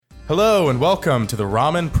Hello and welcome to the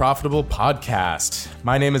Ramen Profitable Podcast.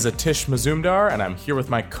 My name is Atish Mazumdar and I'm here with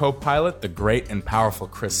my co-pilot, the great and powerful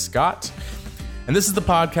Chris Scott. And this is the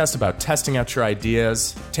podcast about testing out your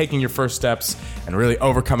ideas, taking your first steps, and really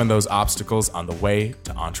overcoming those obstacles on the way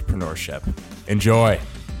to entrepreneurship. Enjoy.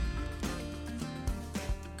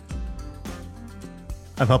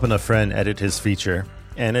 I'm helping a friend edit his feature,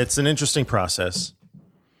 and it's an interesting process.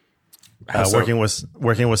 Working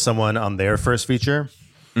with someone on their first feature.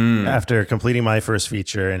 After completing my first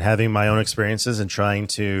feature and having my own experiences and trying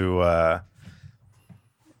to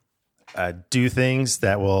do things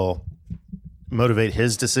that will motivate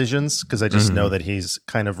his decisions, because I just know that he's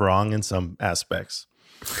kind of wrong in some aspects.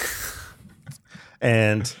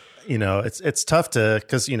 And, you know, it's tough to,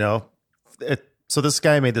 because, you know, so this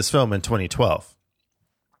guy made this film in 2012.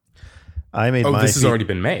 This has already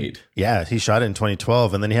been made. Yeah, he shot it in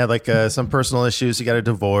 2012, and then he had like some personal issues. He got a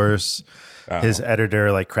divorce. His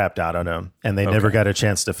editor like crapped out on him, and they never got a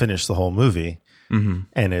chance to finish the whole movie. And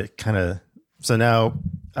it kind of now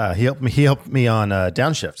he helped me on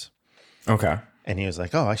Downshift. Okay, and he was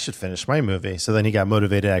like, "Oh, I should finish my movie." So then he got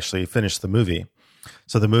motivated to actually finish the movie.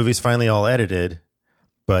 So the movie's finally all edited,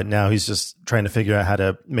 but now he's just trying to figure out how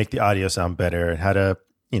to make the audio sound better, how to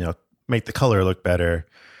make the color look better.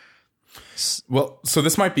 Well, so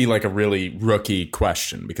this might be like a really rookie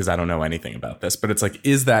question because I don't know anything about this, but it's like,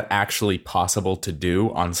 is that actually possible to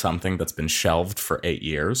do on something that's been shelved for 8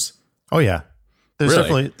 years? Oh yeah. There's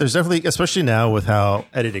Really? definitely, especially now with how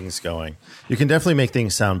editing's going, you can definitely make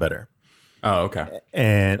things sound better. Oh, okay.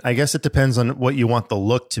 And I guess it depends on what you want the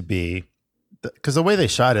look to be, because the way they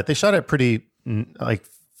shot it pretty like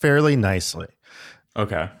fairly nicely.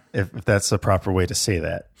 Okay. If that's the proper way to say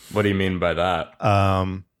that. What do you mean by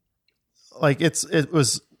that? Like it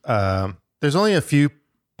was there's only a few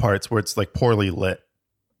parts where it's like poorly lit,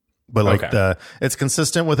 but like it's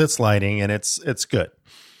consistent with its lighting, and it's good.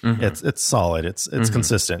 It's solid. It's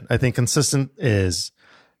consistent. I think consistent is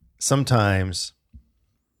sometimes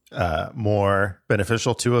more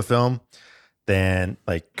beneficial to a film than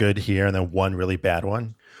like good here and then one really bad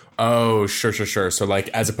one. Oh, sure. So like,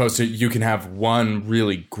 as opposed to, you can have one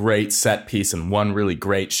really great set piece and one really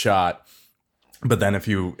great shot, but then if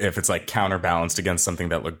it's like counterbalanced against something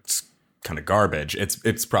that looks kind of garbage,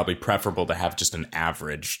 it's probably preferable to have just an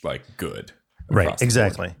average, like, good. Right.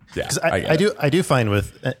 Exactly. Yeah. Because I do find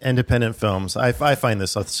with independent films, I find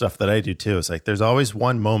this stuff that I do too. It's like there's always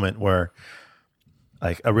one moment where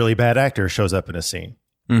like a really bad actor shows up in a scene,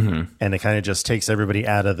 and it kind of just takes everybody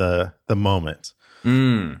out of the moment.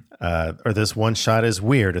 Or this one shot is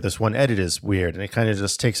weird, or this one edit is weird, and it kind of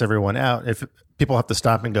just takes everyone out. If people have to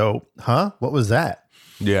stop and go, "Huh? What was that?"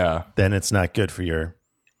 Yeah, then it's not good for your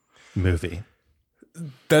movie.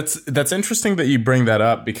 That's interesting that you bring that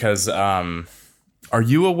up, because are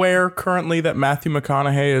you aware currently that Matthew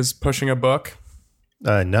McConaughey is pushing a book?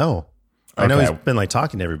 No. I know he's been like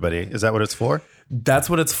talking to everybody. Is that what it's for? That's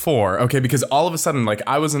what it's for. Okay, because all of a sudden, like,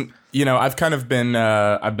 I wasn't, I've kind of been,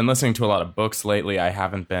 I've been listening to a lot of books lately. I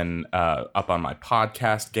haven't been up on my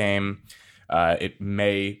podcast game. It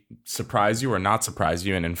may surprise you or not surprise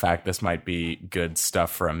you. And in fact, this might be good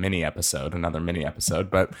stuff for another mini episode.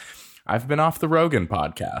 But I've been off the Rogan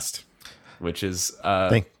podcast, which is...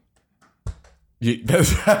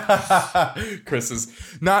 Chris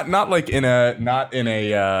is not in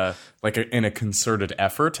a concerted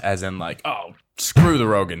effort, as in like, oh, screw the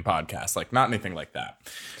Rogan podcast, like, not anything like that.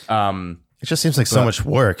 It just seems like so much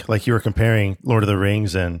work. Like you were comparing Lord of the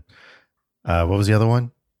Rings and what was the other one?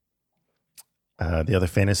 The other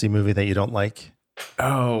fantasy movie that you don't like?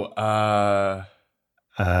 I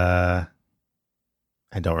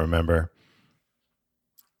don't remember,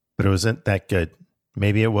 but it wasn't that good.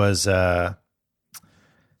 Maybe it was.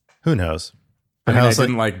 Who knows? But I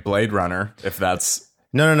didn't like Blade Runner, if that's...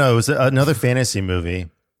 No. It was another fantasy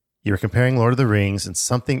movie. You were comparing Lord of the Rings and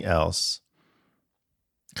something else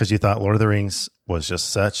because you thought Lord of the Rings was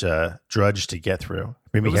just such a drudge to get through.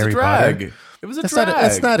 Maybe it was Harry a drag. Potter. It was a It's drag.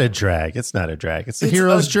 It's not a drag. It's a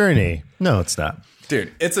hero's journey. No, it's not.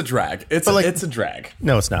 Dude, it's a drag. It's a drag.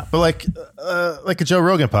 No, it's not. But like a Joe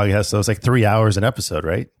Rogan podcast, so it's like 3 hours an episode,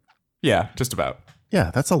 right? Yeah, just about.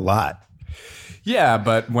 Yeah, that's a lot. Yeah,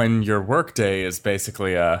 but when your workday is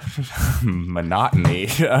basically a monotony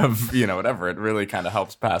of, whatever, it really kind of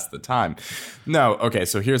helps pass the time. No, okay,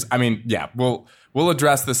 so we'll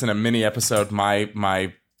address this in a mini episode,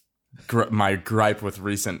 my gripe with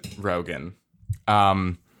recent Rogan.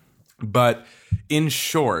 But in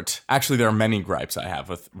short, actually there are many gripes I have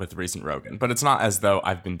with recent Rogan, but it's not as though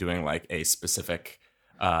I've been doing like a specific,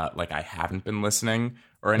 like I haven't been listening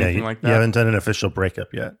or anything like that. You haven't done an official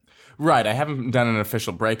breakup yet. Right, I haven't done an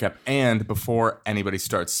official breakup, and before anybody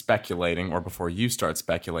starts speculating, or before you start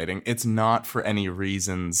speculating, it's not for any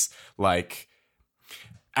reasons like.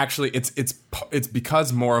 Actually, it's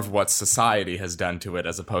because more of what society has done to it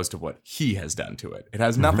as opposed to what he has done to it. It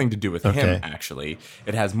has nothing to do with him, actually.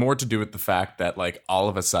 It has more to do with the fact that, like, all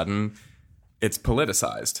of a sudden, it's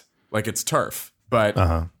politicized. Like, it's turf. But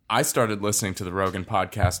I started listening to the Rogan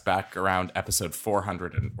podcast back around episode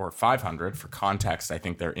 400 or 500. For context, I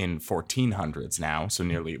think they're in 1400s now, so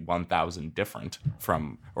nearly 1,000 different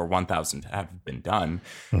from, or 1,000 have been done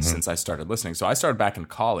since I started listening. So I started back in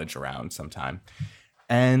college around sometime.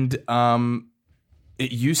 And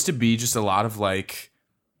it used to be just a lot of, like,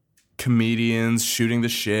 comedians shooting the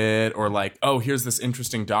shit, or like, oh, here's this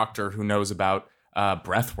interesting doctor who knows about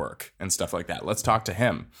breath work and stuff like that. Let's talk to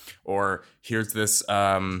him. Or here's this,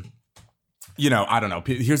 I don't know.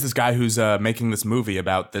 Here's this guy who's making this movie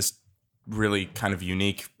about this really kind of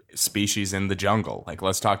unique species in the jungle. Like,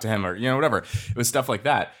 let's talk to him, or, whatever. It was stuff like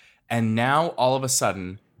that. And now all of a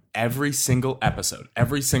sudden, every single episode,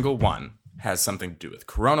 every single one, has something to do with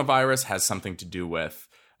coronavirus, has something to do with,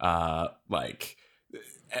 I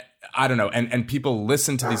don't know. And people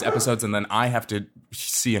listen to these episodes, and then I have to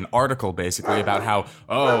see an article basically about how,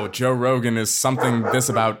 oh, Joe Rogan is something this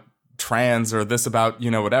about trans or this about,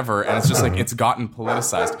 whatever. And it's just like, it's gotten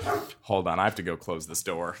politicized. Hold on, I have to go close this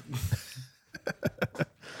door.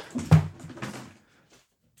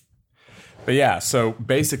 But yeah, so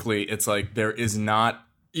basically it's like there is not,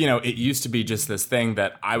 it used to be just this thing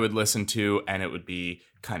that I would listen to and it would be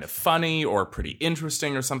kind of funny or pretty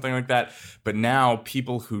interesting or something like that. But now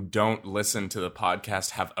people who don't listen to the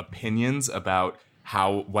podcast have opinions about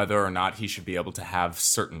whether or not he should be able to have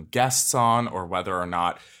certain guests on, or whether or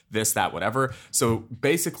not this, that, whatever. So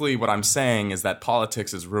basically what I'm saying is that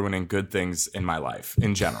politics is ruining good things in my life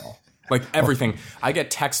in general. Like everything. I get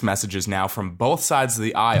text messages now from both sides of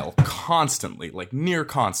the aisle constantly, like near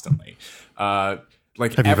constantly.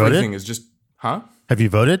 Like Have you everything voted? is just, huh? Have you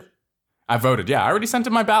voted? I voted. Yeah, I already sent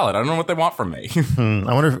in my ballot. I don't know what they want from me.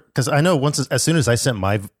 I wonder, because I know as soon as I sent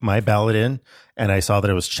my ballot in and I saw that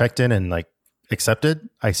it was checked in and like accepted,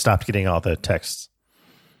 I stopped getting all the texts.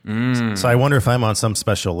 So I wonder if I'm on some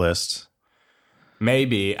special list.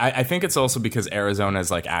 Maybe. I think it's also because Arizona is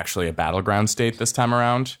like actually a battleground state this time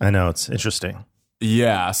around. I know, it's interesting.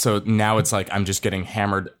 Yeah, so now it's like I'm just getting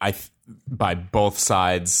hammered by both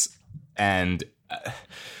sides, and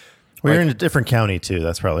Well, you're in a different county too.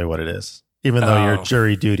 That's probably what it is. Even though your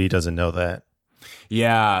jury duty doesn't know that.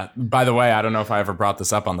 Yeah. By the way, I don't know if I ever brought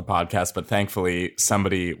this up on the podcast, but thankfully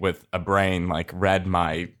somebody with a brain like read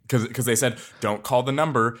because they said, don't call the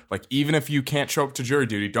number. Like, even if you can't show up to jury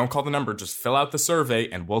duty, don't call the number. Just fill out the survey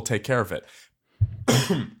and we'll take care of it.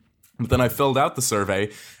 But then I filled out the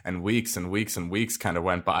survey, and weeks and weeks and weeks kind of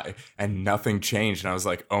went by and nothing changed. And I was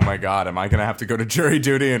like, oh my God, am I going to have to go to jury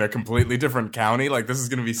duty in a completely different county? Like, this is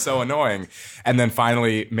going to be so annoying. And then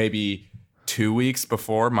finally, maybe 2 weeks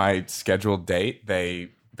before my scheduled date, they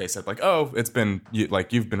said like, oh, it's been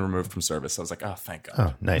you've been removed from service. I was like, oh, thank God.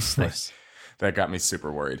 Oh, nice. That got me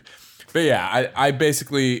super worried. But yeah, I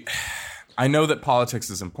basically, I know that politics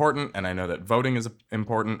is important, and I know that voting is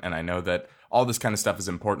important, and I know that all this kind of stuff is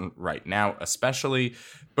important right now, especially.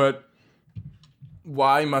 But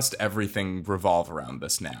why must everything revolve around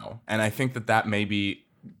this now? And I think that may be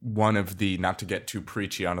one of the, not to get too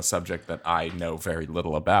preachy on a subject that I know very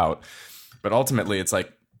little about, but ultimately it's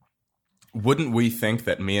like, wouldn't we think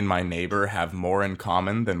that me and my neighbor have more in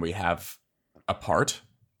common than we have apart?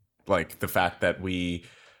 Like the fact that we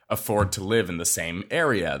afford to live in the same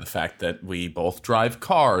area, the fact that we both drive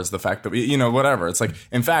cars, the fact that we, whatever. It's like,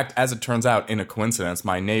 in fact, as it turns out, in a coincidence,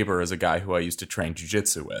 my neighbor is a guy who I used to train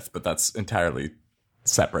jiu-jitsu with, but that's entirely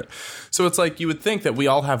separate. So it's like, you would think that we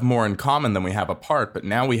all have more in common than we have apart, but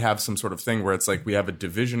now we have some sort of thing where it's like we have a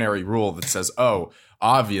divisionary rule that says, oh,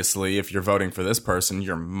 obviously, if you're voting for this person,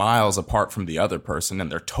 you're miles apart from the other person,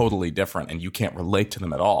 and they're totally different, and you can't relate to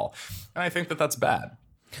them at all. And I think that that's bad.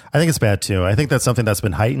 I think it's bad too. I think that's something that's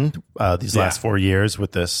been heightened these last 4 years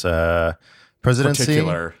with this presidency.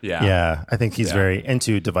 Yeah, I think he's very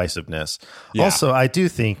into divisiveness. Yeah. Also, I do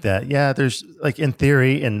think that there's like in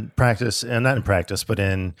theory, in practice, and not in practice, but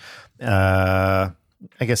in I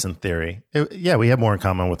guess in theory, we have more in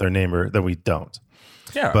common with our neighbor than we don't.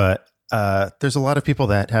 Yeah, but there's a lot of people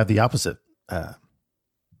that have the opposite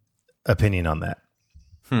opinion on that.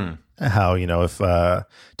 How, if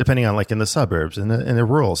depending on like in the suburbs, in a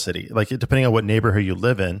rural city, like depending on what neighborhood you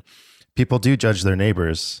live in, people do judge their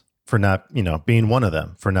neighbors for not, being one of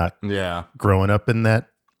them, for not growing up in that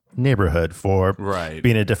neighborhood, for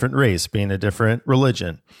being a different race, being a different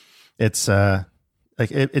religion. It's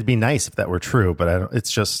like it'd be nice if that were true, but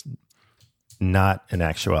it's just not an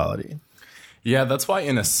actuality. Yeah, that's why,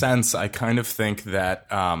 in a sense, I kind of think that,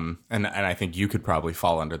 and I think you could probably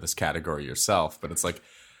fall under this category yourself, but it's like,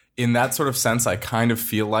 in that sort of sense, I kind of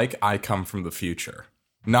feel like I come from the future.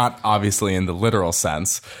 Not obviously in the literal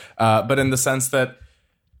sense, but in the sense that,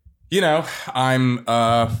 I'm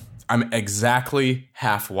exactly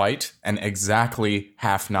half white and exactly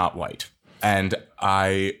half not white. And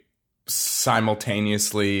I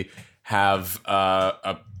simultaneously have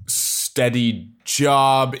a steady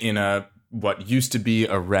job in what used to be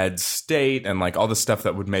a red state, and like all the stuff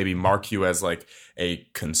that would maybe mark you as like a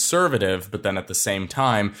conservative, but then at the same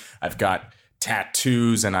time I've got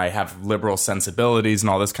tattoos and I have liberal sensibilities and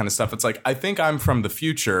all this kind of stuff. It's like, I think I'm from the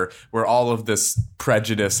future where all of this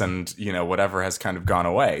prejudice and whatever has kind of gone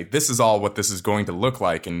away. This is all what this is going to look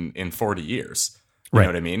like in 40 years. You know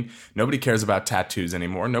what I mean? Nobody cares about tattoos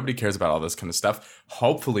anymore. Nobody cares about all this kind of stuff.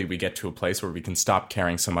 Hopefully we get to a place where we can stop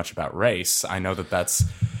caring so much about race. I know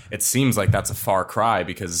it seems like that's a far cry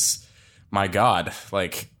because, my God,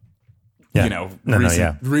 like,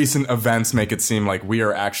 recent events make it seem like we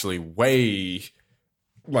are actually way,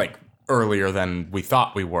 like, earlier than we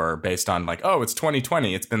thought we were based on, like, oh, it's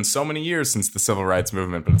 2020. It's been so many years since the civil rights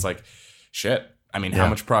movement. But it's like, shit. I mean, how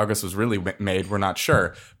much progress was really made? We're not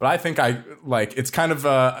sure. But I think it's kind of,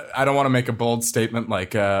 I don't want to make a bold statement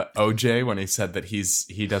like OJ when he said that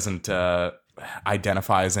he doesn't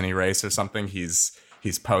identify as any race or something. He's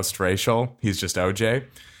post-racial. He's just OJ.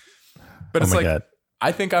 But it's like, God.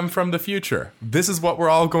 I think I'm from the future. This is what we're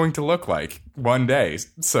all going to look like one day.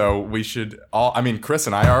 So we should all, I mean, Chris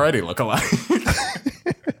and I already look alike.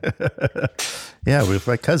 Yeah, we look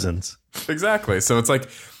like cousins. Exactly. So it's like,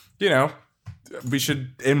 we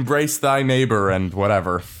should embrace thy neighbor and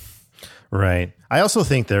whatever. Right. I also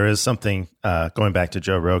think there is something, going back to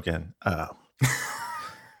Joe Rogan.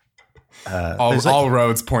 All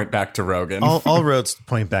roads point back to Rogan. all roads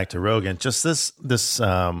point back to Rogan. Just this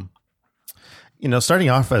starting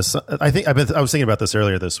off as, I was thinking about this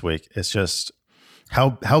earlier this week. It's just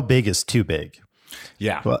how big is too big?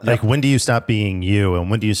 Yeah. Like, when do you stop being you and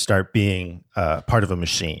when do you start being part of a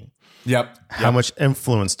machine? Yep. How much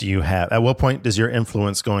influence do you have? At what point does your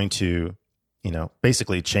influence going to,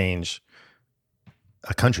 basically change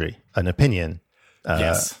a country, an opinion,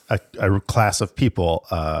 yes, a class of people,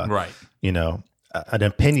 right? An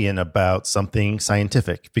opinion about something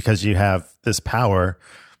scientific, because you have this power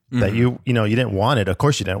that you didn't want it. Of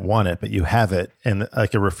course you didn't want it, but you have it. And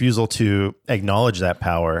like a refusal to acknowledge that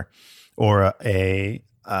power, or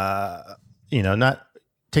not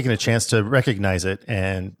taking a chance to recognize it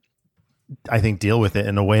and, I think, deal with it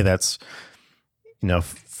in a way that's,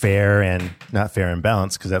 fair and not fair and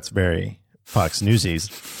balanced, because that's very Fox Newsies.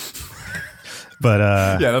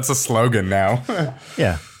 But yeah, that's a slogan now.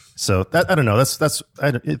 Yeah. So that, I don't know. I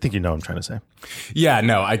think what I'm trying to say. Yeah,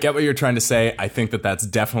 no, I get what you're trying to say. I think that's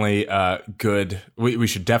definitely good. We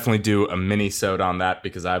should definitely do a mini-sode on that,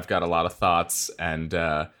 because I've got a lot of thoughts, and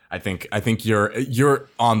I think you're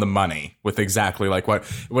on the money with exactly like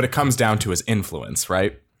what it comes down to is influence,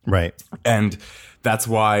 right? Right. And that's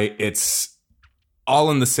why it's all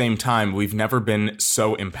in the same time. We've never been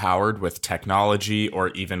so empowered with technology, or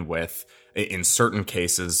even with, in certain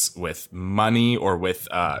cases, with money or with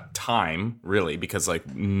time, really, because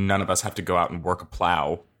like none of us have to go out and work a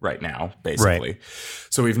plow right now, basically. Right.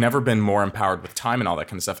 So we've never been more empowered with time and all that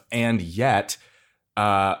kind of stuff. And yet,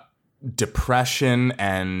 depression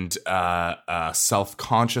and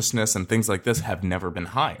self-consciousness and things like this have never been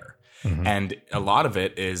higher. Mm-hmm. And a lot of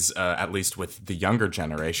it is, at least with the younger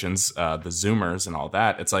generations, the Zoomers and all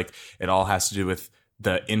that, it's like it all has to do with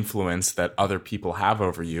the influence that other people have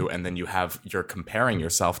over you. And then you're comparing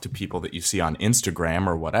yourself to people that you see on Instagram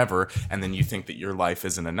or whatever. And then you think that your life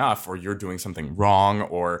isn't enough, or you're doing something wrong,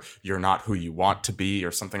 or you're not who you want to be, or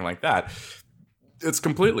something like that. It's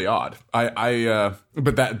completely odd.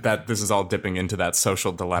 But that this is all dipping into that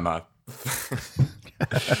social dilemma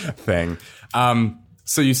thing.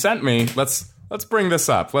 So you sent me, let's bring this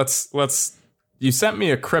up. You sent me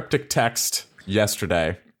a cryptic text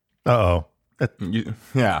yesterday. Uh-oh.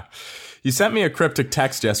 Yeah. You sent me a cryptic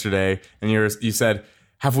text yesterday, and you said,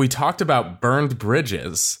 "Have we talked about burned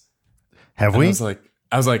bridges?" Have we?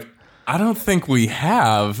 I was like, I don't think we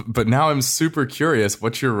have, but now I'm super curious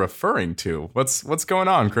what you're referring to. What's going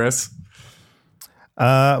on, Chris?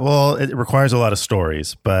 Well, it requires a lot of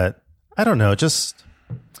stories, but I don't know, just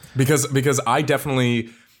because I definitely,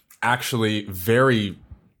 actually, very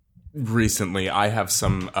recently, I have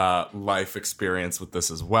some life experience with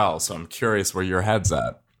this as well. So I'm curious where your head's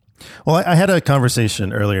at. Well, I had a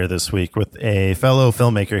conversation earlier this week with a fellow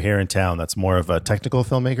filmmaker here in town that's more of a technical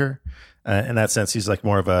filmmaker. In that sense, he's like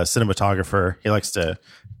more of a cinematographer. He likes to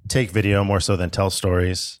take video more so than tell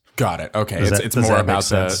stories. Got it. Okay. It's more about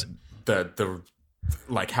the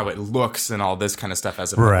like how it looks and all this kind of stuff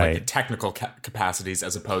as opposed like the technical capacities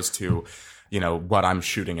as opposed to, what I'm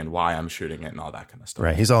shooting and why I'm shooting it and all that kind of stuff.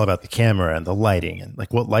 Right. He's all about the camera and the lighting and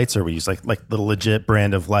like what lights are we using. Like the legit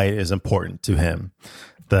brand of light is important to him.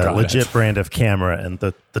 The legit brand of camera and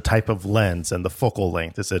the type of lens and the focal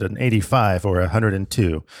length. Is it an 85 or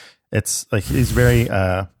 102? It's like he's very,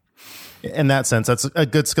 in that sense, that's a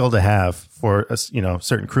good skill to have for,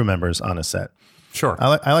 certain crew members on a set. Sure.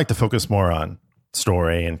 I like to focus more on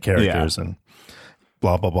story and characters and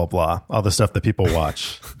blah, blah, blah, blah. All the stuff that people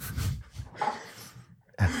watch.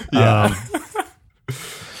 Yeah.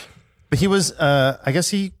 But he was, I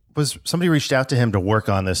guess somebody reached out to him to work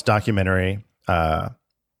on this documentary. I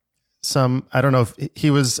don't know if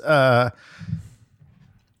he was,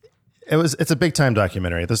 it's a big time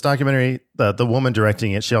documentary. This documentary, the woman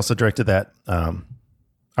directing it, she also directed that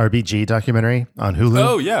RBG documentary on Hulu.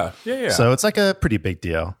 Oh yeah. So it's like a pretty big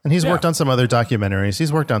deal. And he's worked on some other documentaries.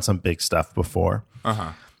 He's worked on some big stuff before.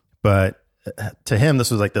 But to him,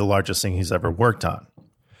 this was like the largest thing he's ever worked on.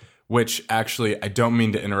 Which actually, I don't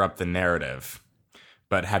mean to interrupt the narrative,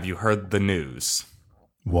 but have you heard the news?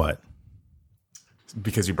 What?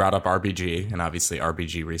 Because you brought up RBG, and obviously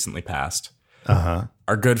RBG recently passed. Our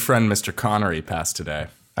good friend Mr. Connery passed today.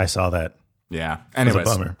 I saw that. Yeah. Anyways, it's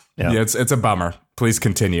a bummer. Yeah, it's a bummer. Please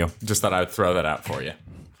continue. Just thought I'd throw that out for you.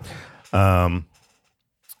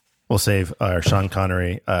 We'll save our Sean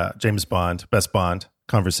Connery, James Bond, best Bond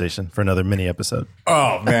conversation for another mini episode.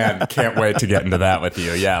 Oh man, can't wait to get into that with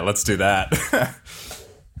you. Yeah, let's do that.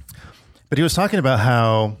 But he was talking about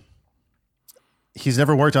how he's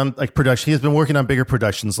never worked on like production. He has been working on bigger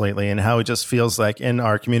productions lately, and how it just feels like in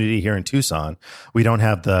our community here in Tucson, we don't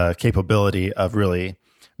have the capability of really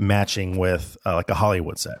matching with like a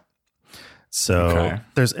Hollywood set. So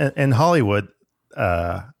there's in Hollywood,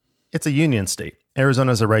 it's a union state.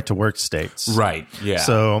 Arizona's a right to work state. Right. Yeah.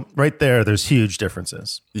 So right there's huge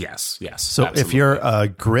differences. Yes. So absolutely. If you're a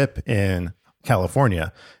grip in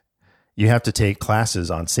California, you have to take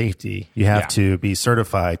classes on safety. You have to be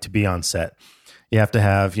certified to be on set. You have to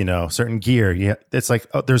have, certain gear. It's like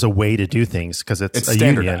there's a way to do things because it's a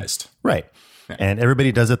standardized. Union. Right. Yeah. And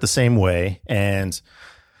everybody does it the same way. And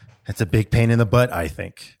it's a big pain in the butt, I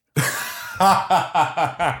think.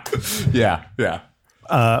 Yeah.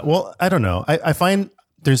 Well, I don't know. I find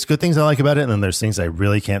there's good things I like about it, and then there's things I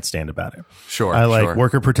really can't stand about it. Sure. I like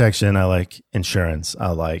worker protection. I like insurance. I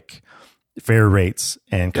like fair rates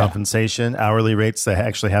and compensation, hourly rates that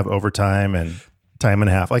actually have overtime and time and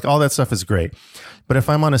a half. Like all that stuff is great. But if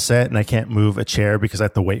I'm on a set and I can't move a chair because I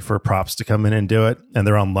have to wait for props to come in and do it, and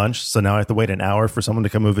they're on lunch, so now I have to wait an hour for someone to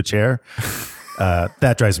come move a chair,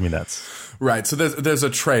 that drives me nuts. Right. So there's a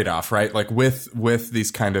trade-off, right? Like with these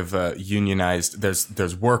kind of unionized,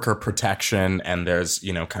 there's worker protection and there's,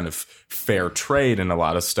 kind of fair trade and a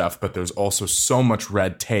lot of stuff, but there's also so much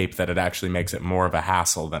red tape that it actually makes it more of a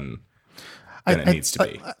hassle than it needs to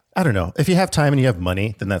be. I don't know. If you have time and you have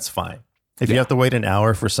money, then that's fine. If you have to wait an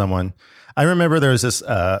hour for someone, I remember there was this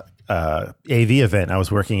AV event. I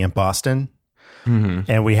was working in Boston,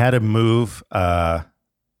 and we had to move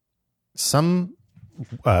some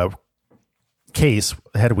case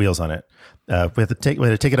had wheels on it. We had to take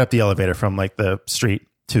it up the elevator from like the street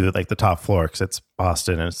to like the top floor because it's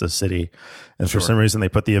Boston and it's the city, and for some reason they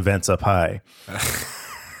put the events up high.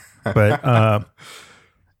 But I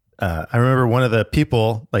remember one of the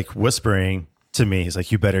people like whispering to me, he's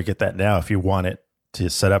like, "You better get that now if you want it to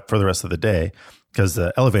set up for the rest of the day, because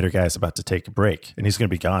the elevator guy is about to take a break and he's going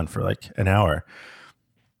to be gone for like an hour."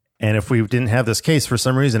 And if we didn't have this case for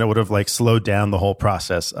some reason, it would have like slowed down the whole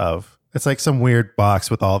process of. It's like some weird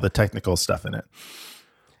box with all the technical stuff in it.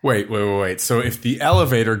 Wait. So if the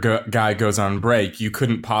elevator guy goes on break, you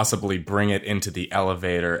couldn't possibly bring it into the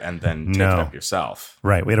elevator and then take it up yourself.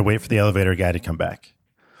 Right. We had to wait for the elevator guy to come back.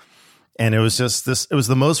 And it was just this. It was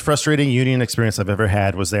the most frustrating union experience I've ever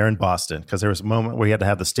had was there in Boston, because there was a moment where you had to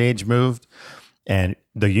have the stage moved and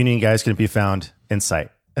the union guys couldn't be found in sight.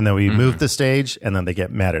 And then we moved the stage and then they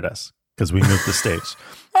get mad at us because we moved the stage.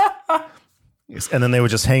 And then they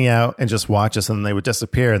would just hang out and just watch us, and then they would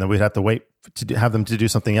disappear, and then we'd have to wait to have them to do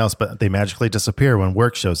something else, but they magically disappear when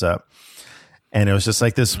work shows up. And it was just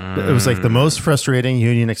like this. It was like the most frustrating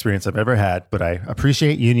union experience I've ever had, but I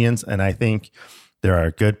appreciate unions, and I think there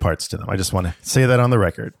are good parts to them. I just want to say that on the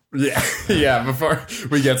record. Yeah. Before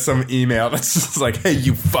we get some email that's just like, "Hey,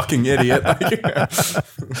 you fucking idiot."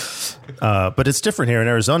 But it's different here in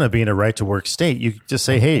Arizona, being a right to work state. You just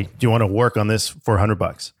say, hey, do you want to work on this for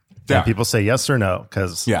 $100? Yeah. And people say yes or no,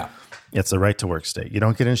 because Yeah. it's a right to work state. You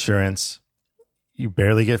don't get insurance. You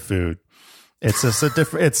barely get food. It's just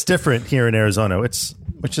it's different here in Arizona,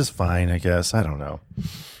 which is fine, I guess. I don't know.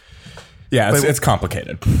 Yeah, it's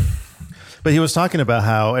complicated. But he was talking about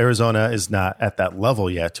how Arizona is not at that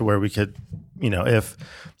level yet to where we could, if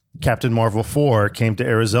Captain Marvel 4 came to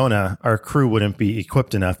Arizona, our crew wouldn't be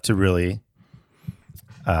equipped enough to really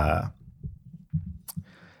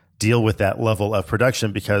deal with that level of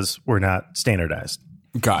production because we're not standardized.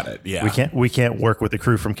 Got it. Yeah. We can't work with the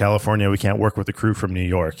crew from California. We can't work with the crew from New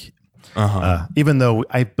York. Even though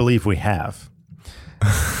I believe we have.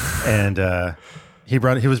 And he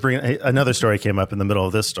was bringing another story came up in the middle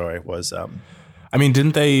of this story was I mean,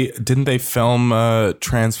 didn't they film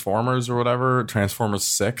Transformers or whatever, Transformers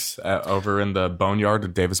 6 over in the boneyard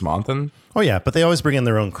of Davis Monthan? Oh yeah, but they always bring in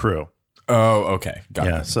their own crew. Oh, okay. Got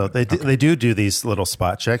it. So they do these little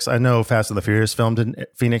spot checks. I know Fast and the Furious filmed in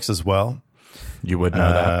Phoenix as well. You would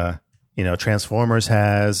know that. Transformers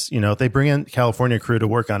has, they bring in California crew to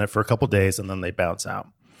work on it for a couple days and then they bounce out.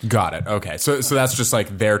 Got it. Okay. So that's just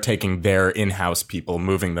like they're taking their in-house people,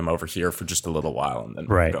 moving them over here for just a little while and then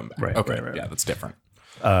going back. Right. Okay. Right. Yeah, that's different.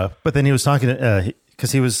 But then he was talking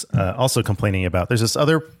because he was also complaining about there's this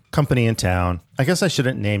other company in town. I guess I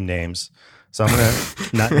shouldn't name names. So I'm going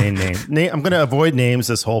to not name names. I'm going to avoid names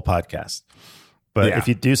this whole podcast. But if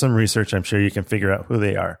you do some research, I'm sure you can figure out who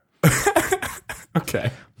they are.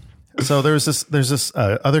 Okay. So there's this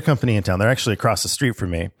other company in town. They're actually across the street from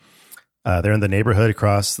me. They're in the neighborhood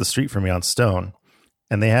across the street from me on Stone,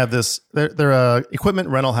 and they have this. They're a equipment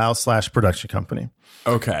rental house / production company.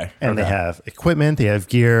 Okay, and they have equipment, they have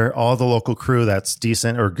gear. All the local crew that's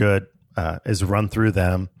decent or good is run through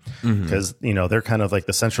them because they're kind of like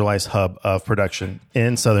the centralized hub of production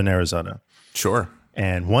in Southern Arizona. Sure.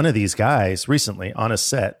 And one of these guys recently on a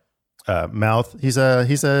set, he's a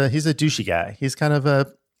douchey guy. He's kind of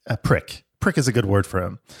a prick. Prick is a good word for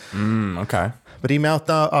him. Okay. But he mouthed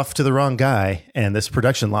off to the wrong guy, and this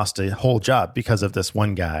production lost a whole job because of this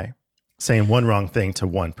one guy saying one wrong thing to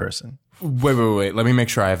one person. Wait. Let me make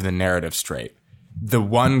sure I have the narrative straight. The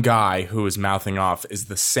one guy who is mouthing off is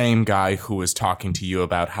the same guy who was talking to you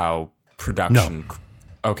about how production...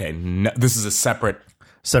 No. Okay. No, this is a separate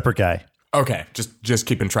guy. Okay. Just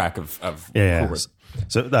keeping track of yeah. who was...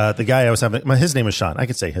 So the guy I was having... his name is Sean. I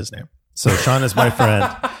could say his name. So Sean is my friend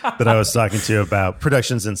that I was talking to about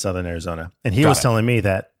productions in Southern Arizona. And he was telling me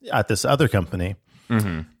that at this other company,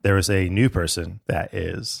 there was a new person that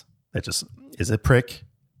just is a prick.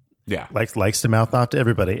 Yeah. Likes to mouth off to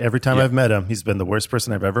everybody. Every time I've met him, he's been the worst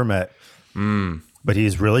person I've ever met. But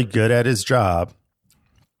he's really good at his job,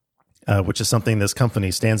 which is something this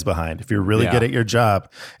company stands behind. If you're really good at your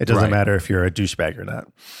job, it doesn't matter if you're a douchebag or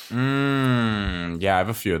not. Yeah, I have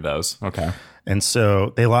a few of those. Okay. And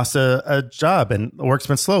so they lost a job, and the work's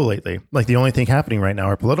been slow lately. Like the only thing happening right now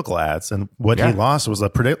are political ads, and what he lost was a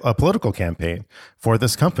political campaign for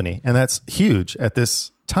this company, and that's huge at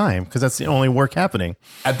this time because that's the only work happening.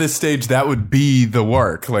 At this stage, that would be the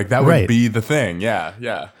work. Like that would be the thing.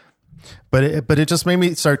 Yeah. But it just made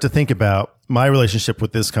me start to think about my relationship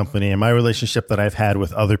with this company and my relationship that I've had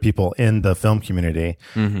with other people in the film community,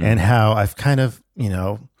 and how I've kind of,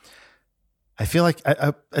 I feel like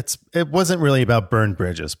it wasn't really about burn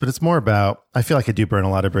bridges, but it's more about, I feel like I do burn a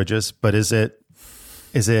lot of bridges, but is it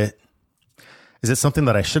something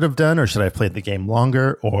that I should have done, or should I have played the game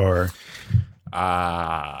longer, or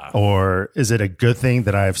is it a good thing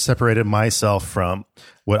that I've separated myself from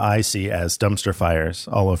what I see as dumpster fires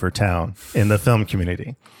all over town in the film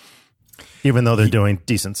community, even though they're doing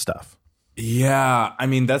decent stuff? Yeah, I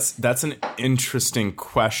mean that's an interesting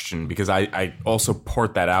question because I also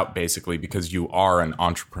port that out basically because you are an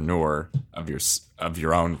entrepreneur of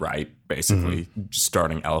your own right, basically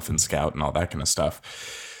starting Elephant Scout and all that kind of stuff.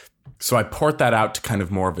 So I port that out to kind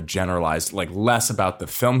of more of a generalized, like less about the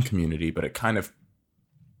film community, but it kind of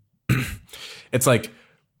it's like,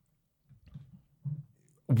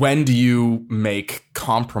 when do you make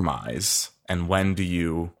compromise and when do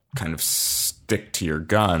you kind of stick to your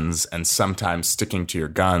guns? And sometimes sticking to your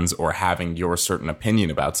guns or having your certain opinion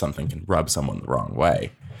about something can rub someone the wrong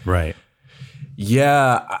way. Right.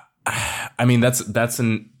 Yeah. I mean, that's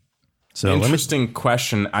an interesting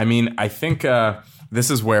question. I mean, I think this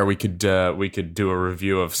is where we could do a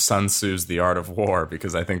review of Sun Tzu's The Art of War,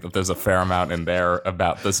 because I think that there's a fair amount in there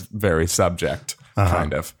about this very subject,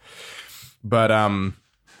 kind of. But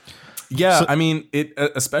I mean, it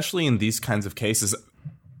especially in these kinds of cases.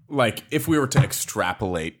 like if we were to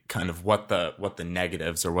extrapolate kind of what the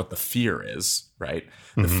negatives or what the fear is, right?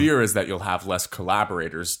 The fear is that you'll have less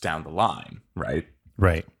collaborators down the line, right?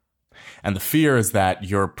 Right. And the fear is that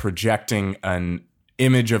you're projecting an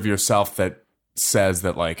image of yourself that says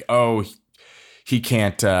that like, oh, he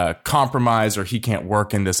can't compromise, or he can't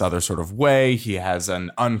work in this other sort of way. He has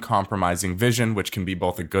an uncompromising vision, which can be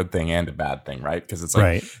both a good thing and a bad thing, right? Because it's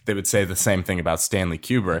like they would say the same thing about Stanley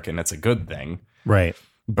Kubrick, and it's a good thing. Right.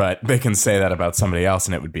 But they can say that about somebody else,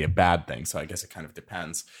 and it would be a bad thing. So I guess it kind of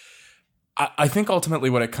depends. I think ultimately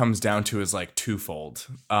what it comes down to is like twofold.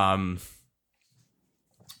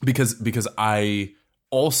 Because I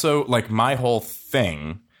also, like, my whole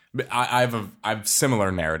thing, I have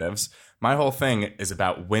similar narratives. My whole thing is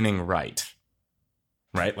about winning right?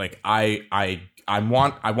 Like I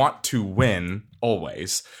want to win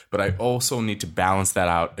always, but I also need to balance that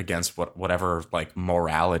out against whatever like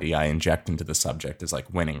morality I inject into the subject is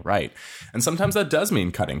like winning right. And sometimes that does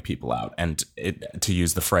mean cutting people out and to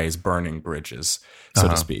use the phrase burning bridges, so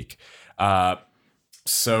to speak.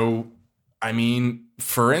 So I mean,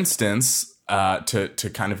 for instance,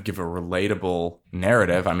 to kind of give a relatable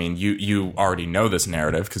narrative. I mean, you already know this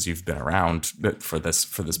narrative because you've been around for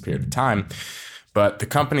this period of time. But the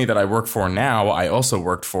company that I work for now, I also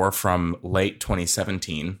worked for from late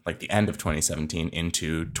 2017, like the end of 2017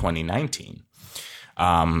 into 2019.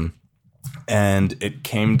 And it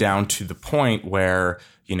came down to the point where,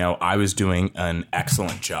 you know, I was doing an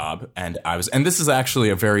excellent job, and this is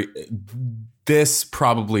actually this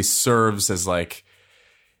probably serves as like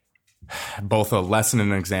both a lesson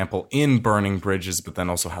and an example in burning bridges, but then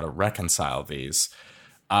also how to reconcile these.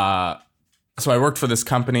 So I worked for this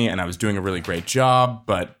company, and I was doing a really great job,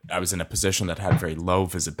 but I was in a position that had very low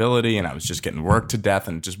visibility, and I was just getting worked to death,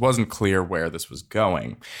 and it just wasn't clear where this was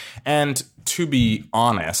going. And to be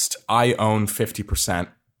honest, I own 50%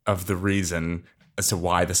 of the reason as to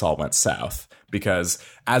why this all went south, because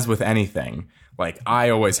as with anything, like I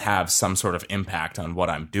always have some sort of impact on what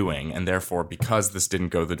I'm doing, and therefore, because this didn't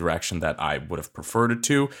go the direction that I would have preferred it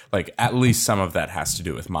to, like at least some of that has to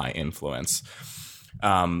do with my influence.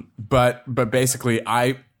 But basically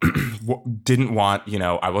I didn't want, you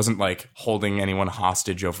know, I wasn't like holding anyone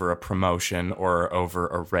hostage over a promotion or over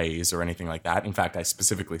a raise or anything like that. In fact, I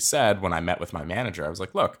specifically said when I met with my manager, I was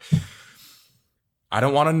like, look, I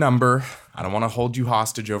don't want a number. I don't want to hold you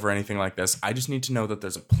hostage over anything like this. I just need to know that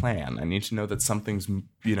there's a plan. I need to know that something's,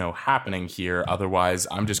 you know, happening here. Otherwise,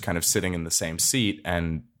 I'm just kind of sitting in the same seat,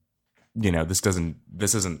 and, you know, this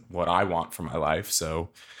isn't what I want for my life.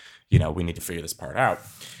 So, you know, we need to figure this part out.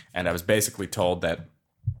 And I was basically told that,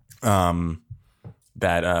 oh,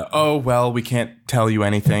 well, we can't tell you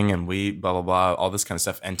anything, and we blah, blah, blah, all this kind of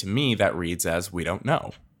stuff. And to me, that reads as we don't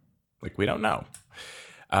know. Like, we don't know.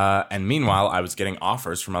 And meanwhile, I was getting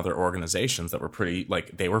offers from other organizations that were pretty,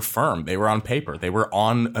 like, they were firm. They were on paper. They were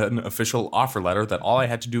on an official offer letter that all I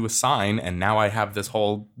had to do was sign. And now I have this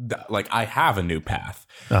whole, like, I have a new path.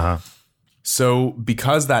 Uh-huh. So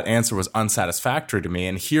because that answer was unsatisfactory to me,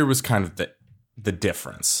 and here was kind of the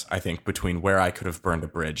difference, I think, between where I could have burned a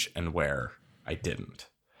bridge and where I didn't.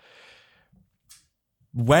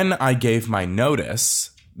 When I gave my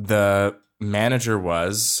notice, the manager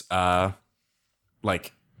was,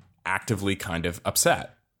 like, actively kind of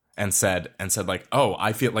upset and said like, oh,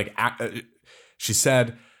 I feel like, she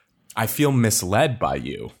said, I feel misled by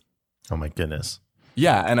you. Oh my goodness.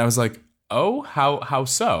 Yeah. And I was like, oh, how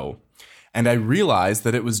so? And I realized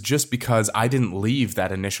that it was just because I didn't leave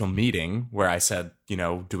that initial meeting where I said, you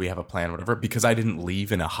know, do we have a plan, whatever, because I didn't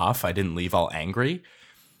leave in a huff. I didn't leave all angry.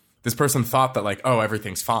 This person thought that like, oh,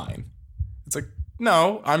 everything's fine. It's like,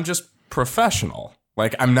 no, I'm just professional.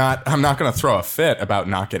 Like, I'm not going to throw a fit about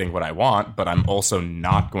not getting what I want, but I'm also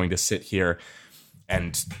not going to sit here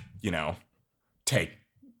and, you know,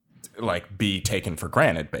 be taken for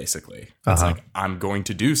granted, basically. It's like, I'm going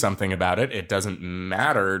to do something about it. It doesn't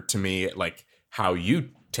matter to me, like, how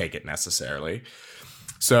you take it necessarily.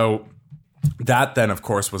 So that then, of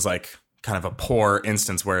course, was like kind of a poor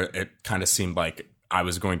instance where it kind of seemed like I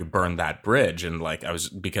was going to burn that bridge. And like,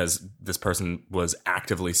 because this person was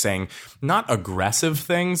actively saying not aggressive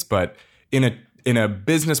things, but in a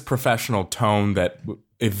business professional tone that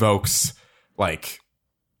evokes like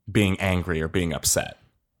being angry or being upset.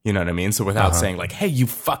 You know what I mean? So without saying like, hey, you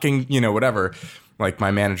fucking, you know, whatever, like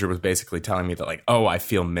my manager was basically telling me that like, oh, I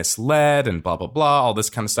feel misled and blah, blah, blah, all this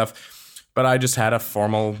kind of stuff. But I just had a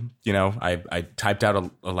formal, you know, I typed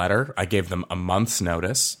out a letter. I gave them a month's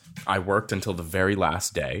notice. I worked until the very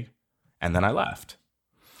last day, and then I left.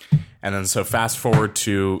 And then so fast forward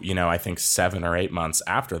to, I think 7 or 8 months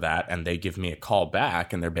after that, and they give me a call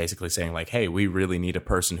back, and they're basically saying like, hey, we really need a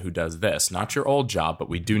person who does this. Not your old job, but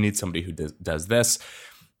we do need somebody who does this,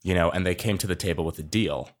 and they came to the table with a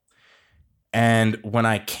deal. And when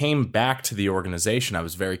I came back to the organization, I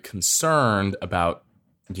was very concerned about,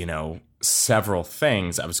 several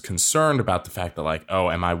things. I was concerned about the fact that like,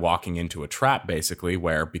 oh, am I walking into a trap basically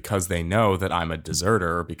where because they know that I'm a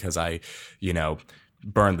deserter, or because I,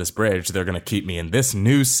 burned this bridge, they're going to keep me in this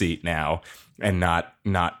new seat now and not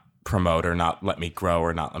promote or not let me grow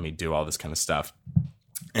or not let me do all this kind of stuff.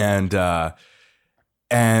 And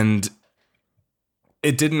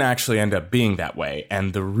it didn't actually end up being that way.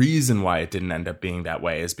 And the reason why it didn't end up being that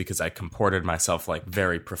way is because I comported myself like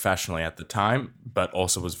very professionally at the time, but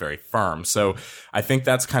also was very firm. So I think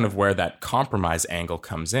that's kind of where that compromise angle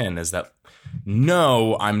comes in, is that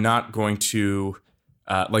no, I'm not going to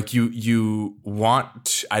like you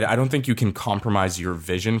want, I don't think you can compromise your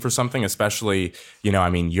vision for something, especially,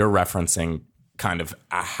 you're referencing kind of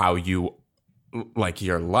how you like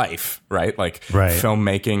your life, right? Like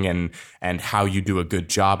filmmaking and how you do a good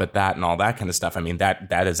job at that and all that kind of stuff. I mean,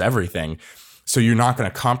 that is everything. So you're not going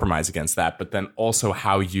to compromise against that. But then also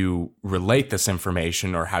how you relate this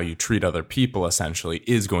information or how you treat other people essentially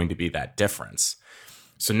is going to be that difference.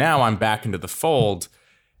 So now I'm back into the fold,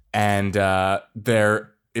 and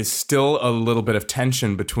there is still a little bit of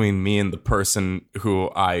tension between me and the person who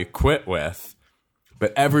I quit with,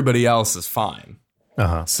 but everybody else is fine.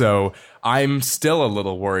 Uh-huh. So I'm still a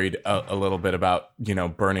little worried a little bit about,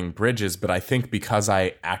 burning bridges. But I think because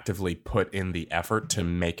I actively put in the effort to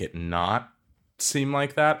make it not seem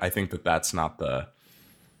like that, I think that that's not the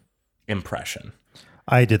impression.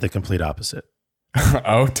 I did the complete opposite.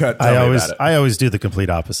 Oh, tell me about it. I always do the complete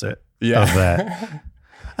opposite of that.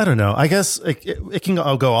 I don't know. I guess it can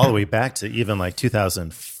go all the way back to even like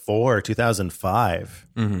 2004, 2005.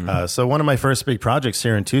 Mm-hmm. So one of my first big projects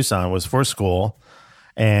here in Tucson was for school.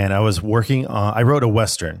 And I was working on, I wrote a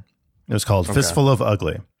Western. It was called Fistful of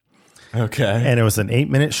Ugly. Okay. And it was an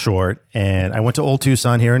 8-minute short. And I went to Old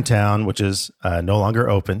Tucson here in town, which is no longer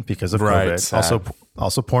open because of COVID.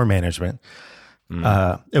 Also poor management.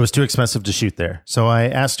 It was too expensive to shoot there. So I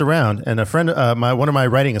asked around, and a friend, one of my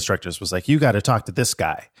writing instructors was like, you got to talk to this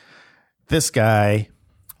guy. This guy,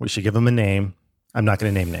 we should give him a name. I'm not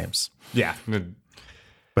going to name names. Yeah.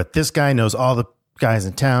 But this guy knows all the guys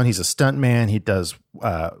in town. He's a stunt man. He does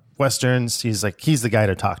Westerns. He's the guy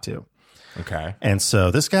to talk to. Okay. And so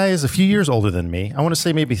this guy is a few years older than me. I want to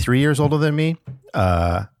say maybe 3 years older than me.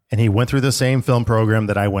 And he went through the same film program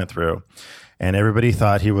that I went through. And everybody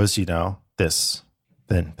thought he was,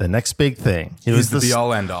 the next big thing. He's the be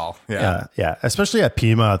all end all. Yeah. Yeah. Especially at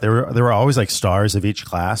Pima, there were always like stars of each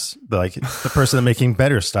class, like the person making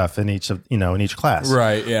better stuff in each class.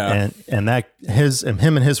 Right. Yeah. And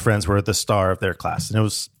him and his friends were the star of their class. And it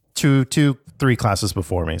was 3 classes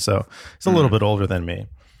before me. So he's a little bit older than me.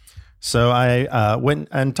 So I went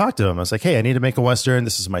and talked to him. I was like, hey, I need to make a Western.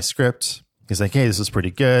 This is my script. He's like, hey, this is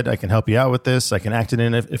pretty good. I can help you out with this. I can act it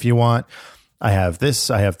in if you want. I have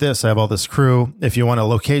this, I have all this crew. If you want a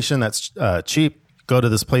location that's cheap, go to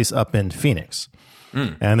this place up in Phoenix.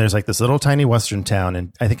 And there's like this little tiny Western town,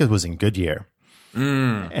 and I think it was in Goodyear.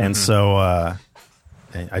 And so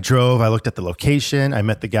I drove, I looked at the location, I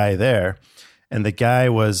met the guy there, and the guy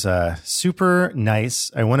was super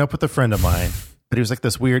nice. I went up with a friend of mine, but he was like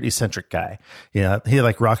this weird eccentric guy. Yeah, he had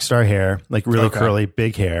like rock star hair, like really curly,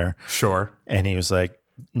 big hair. Sure. And he was like,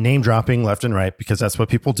 name dropping left and right, because that's what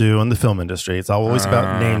people do in the film industry. It's always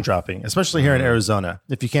about name dropping, especially here in Arizona.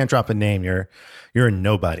 If you can't drop a name, you're a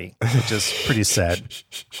nobody, which is pretty sad.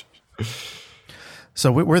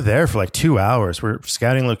 So we're there for like 2 hours. We're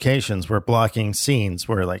scouting locations. We're blocking scenes.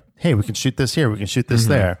 We're like, hey, we can shoot this here. We can shoot this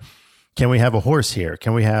there. Can we have a horse here?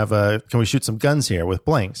 Can we shoot some guns here with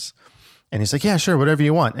blanks? And he's like, yeah, sure. Whatever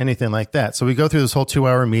you want. Anything like that. So we go through this whole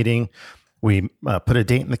 2-hour meeting. We put a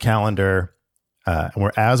date in the calendar.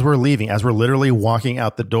 And as we're leaving, as we're literally walking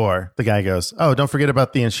out the door, the guy goes, oh, don't forget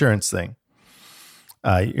about the insurance thing,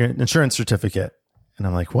 your insurance certificate. And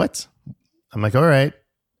I'm like, what? I'm like, all right.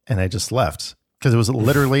 And I just left because it was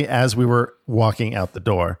literally as we were walking out the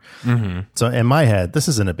door. So in my head, this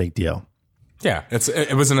isn't a big deal. Yeah,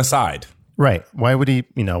 it was an aside. Right. Why would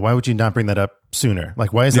why would you not bring that up sooner?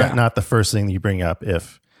 Like, why is that not the first thing that you bring up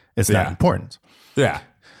if it's not important? Yeah.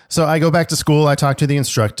 So I go back to school. I talk to the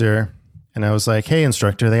instructor. And I was like, hey,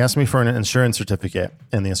 instructor, they asked me for an insurance certificate.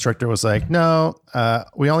 And the instructor was like, no,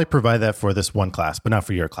 we only provide that for this one class, but not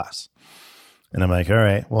for your class. And I'm like, all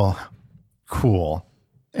right, well, cool.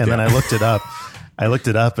 And then I looked it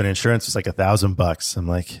up. And insurance was like $1,000. I'm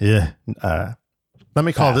like, yeah, Let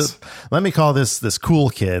me call this cool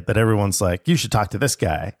kid that everyone's like, you should talk to this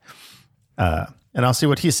guy. And I'll see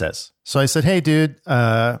what he says. So I said, hey, dude,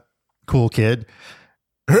 cool kid.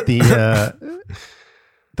 The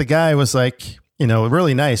guy was like,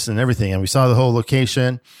 really nice and everything. And we saw the whole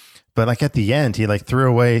location. But like at the end, he like threw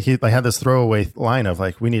away, had this throwaway line of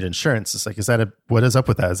like, we need insurance. It's like, what is up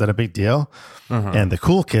with that? Is that a big deal? And the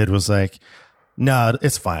cool kid was like, no,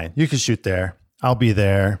 it's fine. You can shoot there. I'll be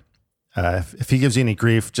there. If he gives you any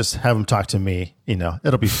grief, just have him talk to me.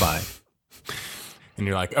 It'll be fine. And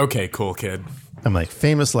you're like, okay, cool kid. I'm like,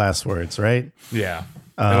 famous last words, right? Yeah,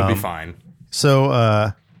 it'll be fine.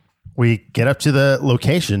 So we get up to the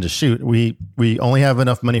location to shoot. We only have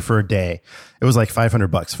enough money for a day. It was like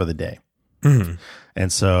 $500 for the day.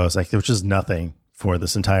 And so it's like, which is nothing for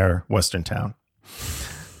this entire Western town.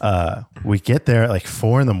 We get there at like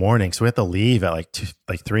 4 a.m. So we have to leave at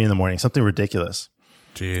like 3 a.m, something ridiculous.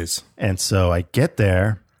 Jeez. And so I get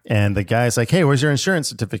there and the guy's like, hey, where's your insurance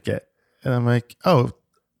certificate? And I'm like, oh,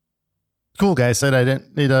 cool guy said I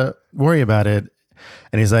didn't need to worry about it.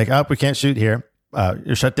 And he's like, oh, we can't shoot here.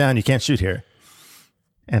 You're shut down. You can't shoot here.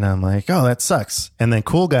 And I'm like, oh, that sucks. And then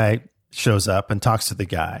cool guy shows up and talks to the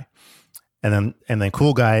guy. And then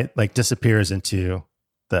cool guy like disappears into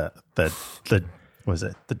the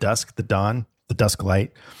dusk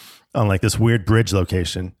light on like this weird bridge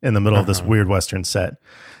location in the middle of this weird Western set.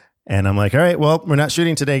 And I'm like, all right, well, we're not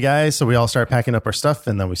shooting today, guys. So we all start packing up our stuff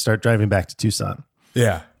and then we start driving back to Tucson.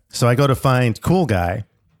 Yeah. So I go to find cool guy,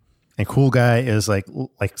 and cool guy is like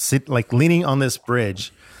leaning on this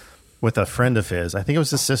bridge with a friend of his. I think it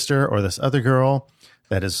was his sister or this other girl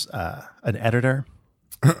that is an editor.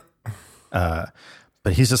 But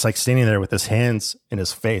he's just like standing there with his hands in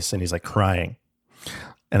his face and he's like crying.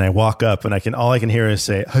 And I walk up and all I can hear is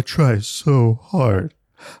say, I try so hard.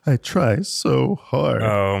 I try so hard.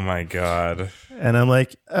 Oh my God. And I'm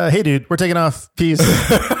like, hey dude, we're taking off. Peace.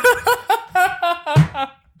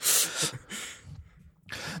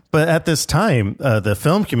 But at this time, the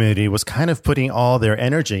film community was kind of putting all their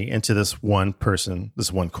energy into this one person,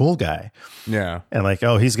 this one cool guy. Yeah. And like,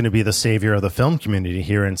 oh, he's going to be the savior of the film community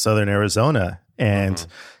here in Southern Arizona. And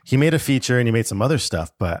he made a feature and he made some other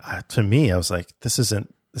stuff. But to me, I was like, he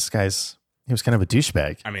was kind of a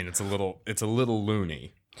douchebag. I mean, it's a little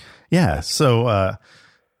loony. Yeah. So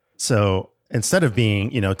instead of being,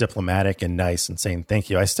 diplomatic and nice and saying thank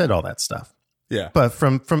you, I said all that stuff. Yeah. But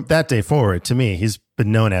from that day forward, to me, he's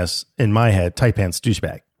been known as, in my head, tight pants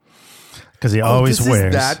douchebag. Because he always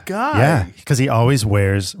wears that guy. Yeah. Because he always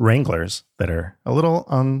wears Wranglers that are a little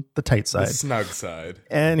on the tight side. The snug side.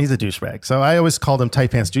 And he's a douchebag. So I always called him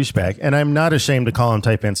tight pants douchebag. And I'm not ashamed to call him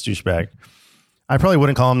tight pants douchebag. I probably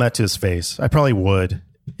wouldn't call him that to his face. I probably would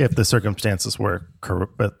if the circumstances were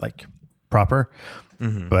proper.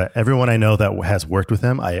 Mm-hmm. But everyone I know that has worked with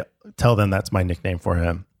him, I tell them that's my nickname for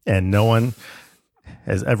him. And no one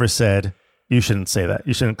has ever said, you shouldn't say that.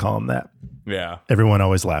 You shouldn't call him that. Yeah. Everyone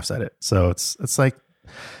always laughs at it. So it's like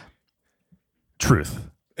truth.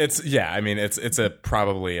 It's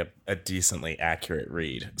probably a decently accurate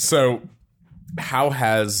read. So how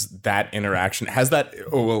has that interaction,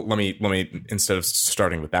 let me, instead of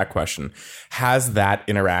starting with that question, has that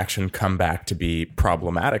interaction come back to be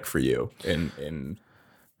problematic for you in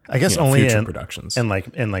I guess only future in productions, and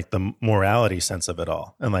like the morality sense of it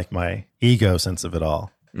all, and like my ego sense of it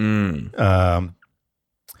all.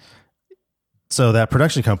 So that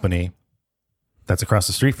production company that's across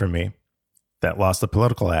the street from me, that lost the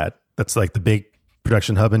political ad, that's like the big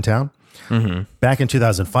production hub in town. Mm-hmm. Back in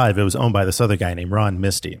 2005, it was owned by this other guy named Ron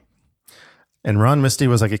Misty, and Ron Misty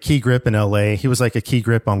was like a key grip in LA. He was like a key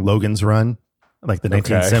grip on Logan's Run, like the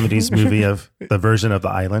 1970s movie of the version of The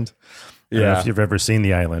Island. I don't know if you've ever seen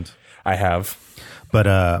The Island. I have.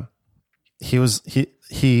 But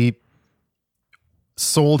he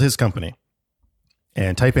sold his company,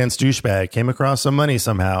 and Tight Pants Douchebag came across some money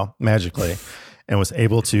somehow magically and was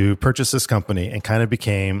able to purchase this company and kind of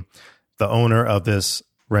became the owner of this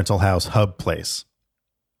rental house hub place.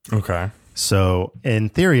 Okay. So in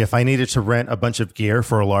theory, if I needed to rent a bunch of gear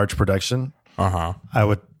for a large production,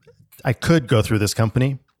 I could go through this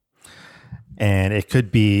company. And it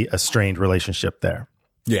could be a strained relationship there.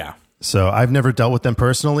 Yeah. So I've never dealt with them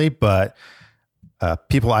personally, but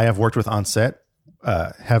people I have worked with on set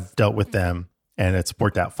have dealt with them, and it's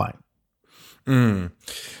worked out fine.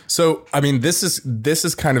 So, I mean, this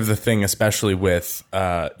is kind of the thing, especially with,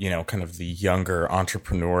 kind of the younger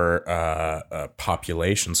entrepreneur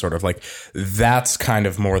population, sort of like that's kind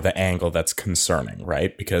of more the angle that's concerning,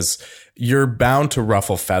 right? Because you're bound to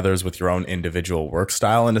ruffle feathers with your own individual work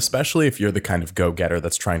style. And especially if you're the kind of go-getter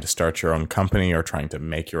that's trying to start your own company or trying to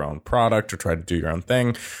make your own product or try to do your own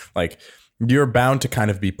thing, like you're bound to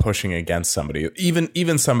kind of be pushing against somebody,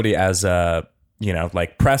 even somebody as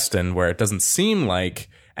like Preston, where it doesn't seem like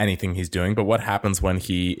anything he's doing, but what happens when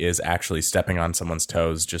he is actually stepping on someone's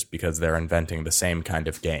toes just because they're inventing the same kind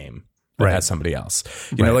of game as somebody else?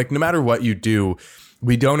 You know, like no matter what you do,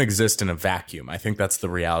 we don't exist in a vacuum. I think that's the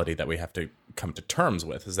reality that we have to come to terms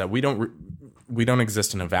with, is that we don't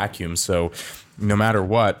exist in a vacuum. So no matter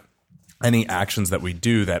what, any actions that we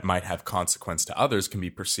do that might have consequence to others can be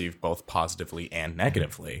perceived both positively and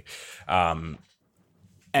negatively.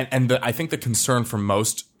 And I think the concern for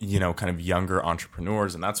most, kind of younger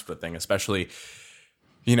entrepreneurs and that sort of thing, especially,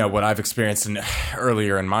 what I've experienced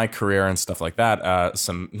earlier in my career and stuff like that,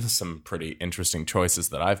 some pretty interesting choices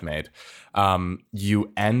that I've made.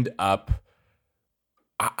 You end up,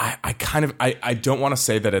 I don't want to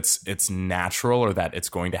say that it's natural or that it's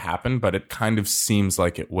going to happen, but it kind of seems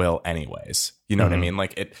like it will anyways. You know what I mean?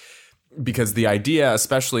 Like it. Because the idea,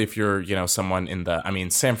 especially if you're, someone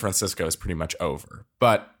San Francisco is pretty much over.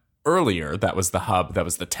 But earlier, that was the hub, that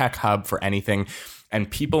was the tech hub for anything.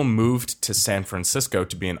 And people moved to San Francisco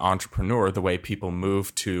to be an entrepreneur the way people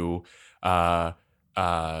moved to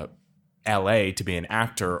LA to be an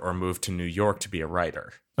actor or moved to New York to be a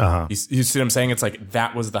writer. Uh-huh. You see what I'm saying? It's like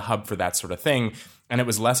that was the hub for that sort of thing. And it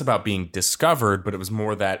was less about being discovered, but it was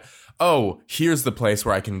more that, oh, here's the place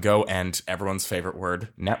where I can go and everyone's favorite word,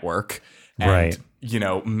 network, and,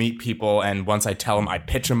 meet people. And once I tell them, I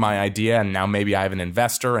pitch them my idea, and now maybe I have an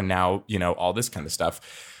investor, and now, all this kind of stuff.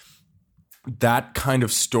 That kind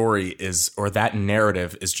of story that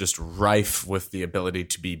narrative is just rife with the ability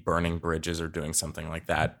to be burning bridges or doing something like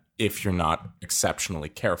that if you're not exceptionally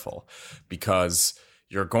careful, because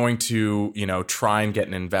you're going to, try and get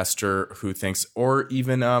an investor who thinks, or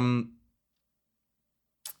even, to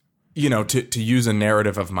use a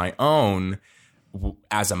narrative of my own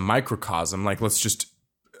as a microcosm, like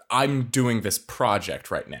I'm doing this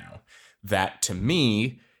project right now that to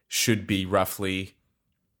me should be roughly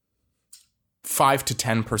 5 to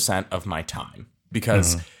 10% of my time,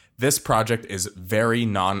 because this project is very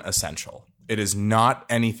non-essential. It is not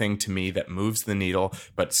anything to me that moves the needle,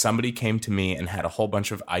 but somebody came to me and had a whole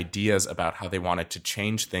bunch of ideas about how they wanted to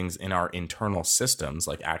change things in our internal systems,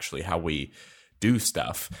 like actually how we do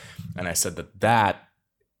stuff. And I said that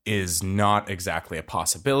is not exactly a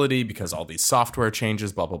possibility because all these software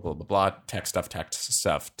changes, blah, blah, blah, blah, blah, tech stuff.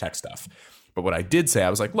 But what I did say, I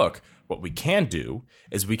was like, look, what we can do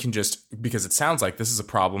is we can because it sounds like this is a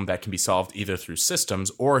problem that can be solved either through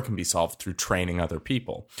systems or it can be solved through training other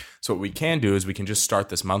people. So what we can do is we can just start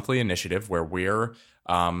this monthly initiative where we're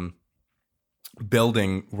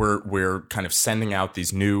we're kind of sending out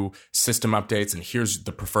these new system updates, and here's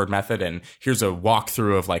the preferred method, and here's a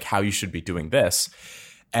walkthrough of like how you should be doing this.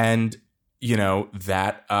 And,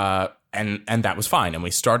 that and that was fine. And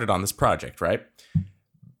we started on this project, right?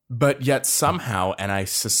 But yet somehow, and I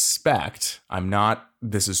suspect I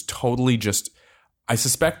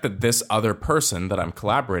suspect that this other person that I'm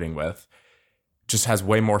collaborating with just has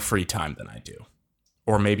way more free time than I do,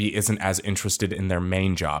 or maybe isn't as interested in their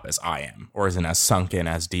main job as I am, or isn't as sunk in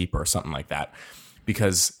as deep or something like that,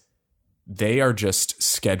 because they are just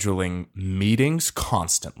scheduling meetings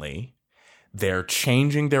constantly. They're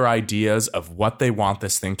changing their ideas of what they want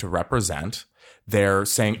this thing to represent. They're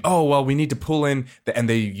saying, oh, well, we need to pull in, and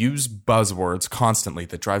they use buzzwords constantly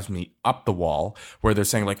that drives me up the wall, where they're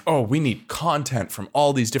saying like, oh, we need content from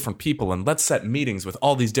all these different people, and let's set meetings with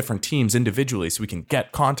all these different teams individually so we can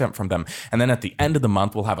get content from them. And then at the end of the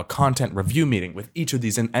month, we'll have a content review meeting with each of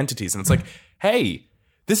these entities. And it's like, hey,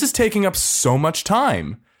 this is taking up so much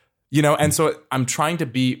time. And so I'm trying to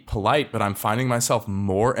be polite, but I'm finding myself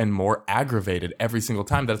more and more aggravated every single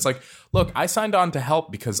time that it's like, look, I signed on to help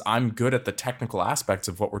because I'm good at the technical aspects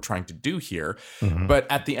of what we're trying to do here. Mm-hmm. But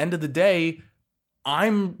at the end of the day,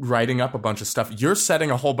 I'm writing up a bunch of stuff. You're setting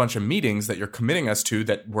a whole bunch of meetings that you're committing us to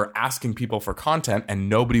that we're asking people for content, and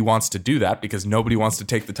nobody wants to do that because nobody wants to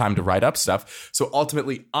take the time to write up stuff. So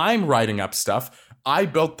ultimately, I'm writing up stuff. I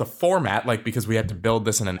built the format, because we had to build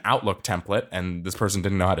this in an Outlook template, and this person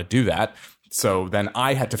didn't know how to do that. So then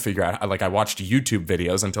I had to figure out, I watched YouTube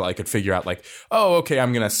videos until I could figure out, oh, okay,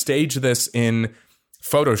 I'm going to stage this in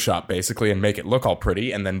Photoshop basically and make it look all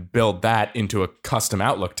pretty and then build that into a custom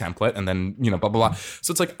Outlook template and then, blah, blah, blah.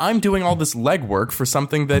 So it's like I'm doing all this legwork for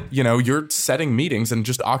something that, you're setting meetings and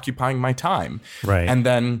just occupying my time. Right. And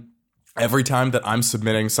then every time that I'm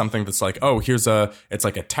submitting something that's like, oh, it's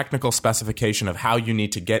like a technical specification of how you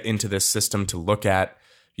need to get into this system to look at,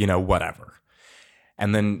 whatever.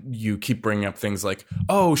 And then you keep bringing up things like,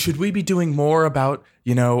 oh, should we be doing more about,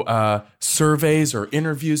 surveys or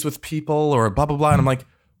interviews with people or blah, blah, blah. And I'm like,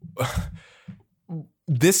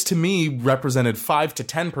 this to me represented 5 to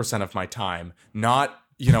 10% of my time, not,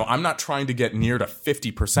 I'm not trying to get near to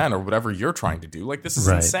 50% or whatever you're trying to do. Like, this is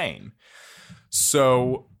insane.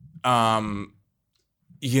 So, in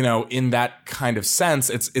that kind of sense,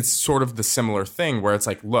 it's sort of the similar thing where it's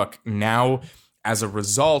like, look, now as a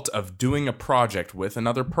result of doing a project with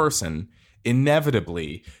another person,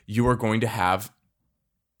 inevitably you are going to have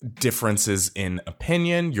differences in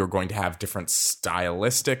opinion. You're going to have different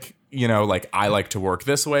stylistic, like I like to work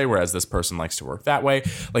this way, whereas this person likes to work that way.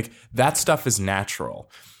 Like that stuff is natural.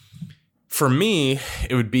 For me,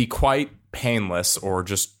 it would be quite painless or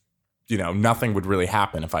just, nothing would really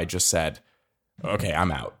happen if I just said, okay,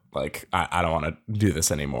 I'm out. Like, I don't want to do this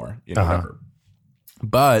anymore, whatever.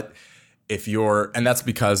 But and that's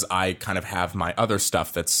because I kind of have my other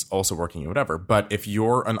stuff that's also working, whatever. But if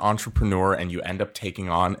you're an entrepreneur and you end up taking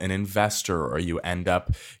on an investor or you end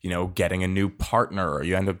up, getting a new partner or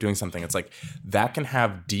you end up doing something, it's like that can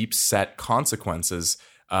have deep set consequences,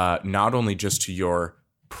 not only just to your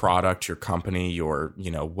product, your company, your,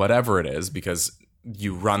 whatever it is, because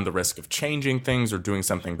you run the risk of changing things or doing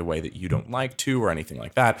something the way that you don't like to or anything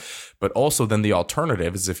like that. But also then the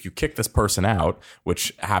alternative is if you kick this person out,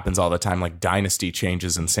 which happens all the time, like dynasty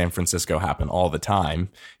changes in San Francisco happen all the time.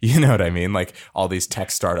 You know what I mean? Like all these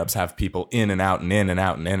tech startups have people in and out and in and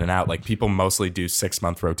out and in and out. Like people mostly do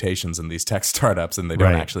 6-month rotations in these tech startups and they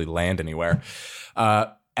don't actually land anywhere.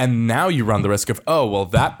 And now you run the risk of, oh, well,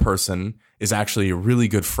 that person is actually a really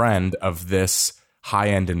good friend of this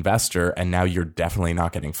high-end investor, and now you're definitely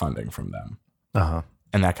not getting funding from them.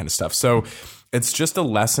 And that kind of stuff. So it's just a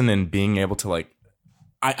lesson in being able to like,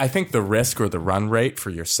 I think the risk or the run rate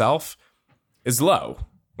for yourself is low.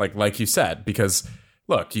 Like you said, because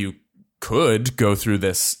look, you could go through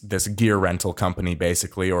this gear rental company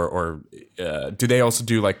basically, or do they also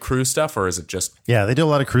do like cruise stuff, or is it just? Yeah, they do a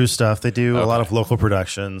lot of cruise stuff. They do a lot of local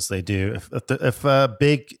productions. They do if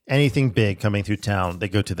anything big coming through town, they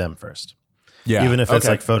go to them first. Yeah. Even if it's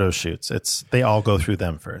like photo shoots, they all go through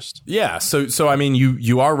them first. Yeah. So I mean,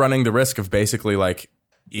 you are running the risk of basically like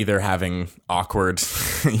either having awkward,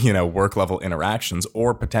 work level interactions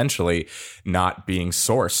or potentially not being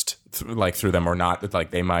sourced through them, or not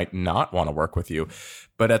like they might not want to work with you.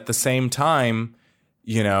 But at the same time,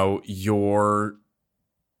 you're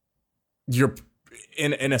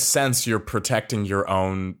in a sense, you're protecting your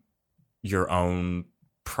own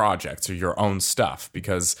projects or your own stuff,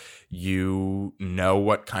 because you know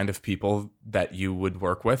what kind of people that you would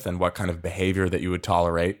work with and what kind of behavior that you would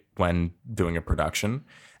tolerate when doing a production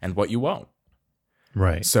and what you won't.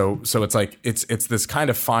 Right. So it's like it's this kind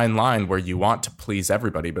of fine line where you want to please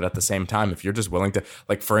everybody, but at the same time, if you're just willing to,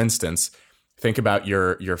 like, for instance, think about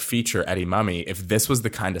your feature, Eddie Mummy. If this was the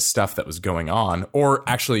kind of stuff that was going on, or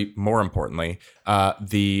actually more importantly,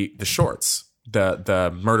 the shorts,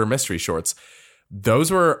 the murder mystery shorts,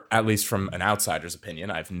 those were, at least from an outsider's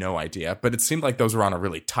opinion, I have no idea, but it seemed like those were on a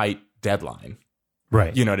really tight deadline.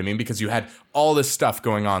 Right. You know what I mean? Because you had all this stuff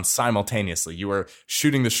going on simultaneously. You were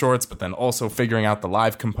shooting the shorts, but then also figuring out the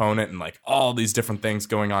live component and like all these different things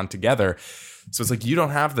going on together. So it's like you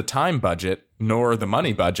don't have the time budget nor the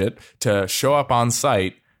money budget to show up on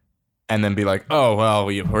site and then be like, oh, well,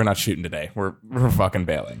 we're not shooting today. We're fucking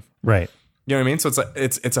bailing. Right. You know what I mean? So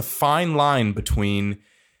it's a fine line between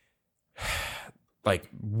like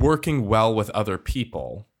working well with other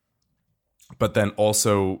people, but then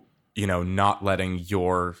also, not letting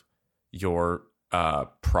your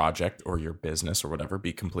project or your business or whatever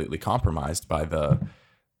be completely compromised by the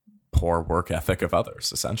poor work ethic of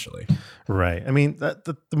others, essentially. Right. I mean,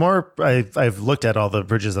 the more I've looked at all the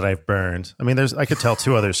bridges that I've burned, I mean, I could tell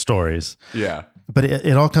 2 other stories. Yeah. But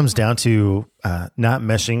it all comes down to not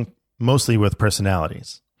meshing mostly with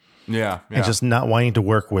personalities. Yeah. And just not wanting to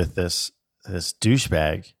work with this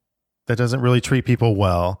douchebag that doesn't really treat people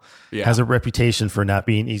well, has a reputation for not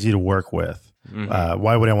being easy to work with. Mm-hmm.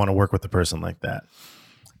 Why would I want to work with a person like that?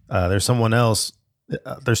 There's someone else.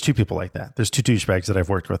 There's 2 people like that. There's 2 douchebags that I've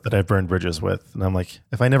worked with, that I've burned bridges with. And I'm like,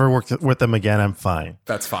 if I never work with them again, I'm fine.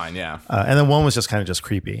 That's fine. Yeah. And then one was just kind of just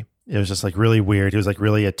creepy. It was just like really weird. He was like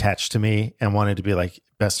really attached to me and wanted to be like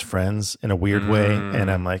best friends in a weird way. And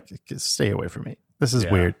I'm like, stay away from me. This is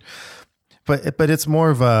weird. But it's more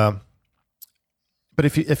of a. But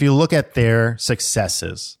if you look at their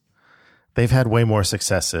successes, they've had way more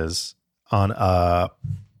successes on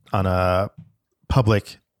a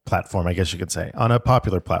public platform, I guess you could say, on a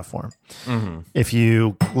popular platform. Mm-hmm. If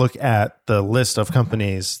you look at the list of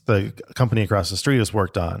companies the company across the street has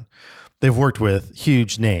worked on, they've worked with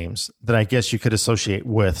huge names that I guess you could associate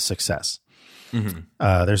with success.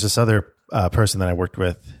 Mm-hmm. There's this other person that I worked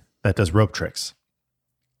with that does rope tricks.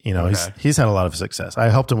 You know, he's had a lot of success. I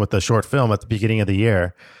helped him with the short film at the beginning of the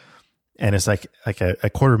year, and it's like a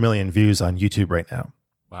 250,000 views on YouTube right now.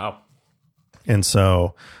 Wow. And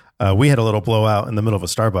so we had a little blowout in the middle of a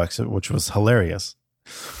Starbucks, which was hilarious.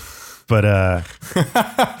 But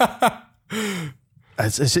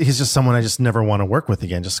he's just someone I just never want to work with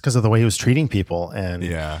again, just because of the way he was treating people. And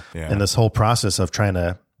and this whole process of trying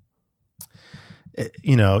to,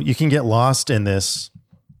 you know, you can get lost in this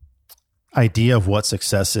idea of what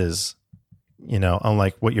success is, you know,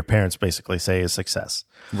 unlike what your parents basically say is success.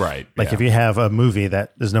 Right. Like if you have a movie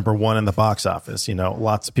that is number one in the box office, you know,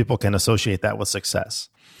 lots of people can associate that with success.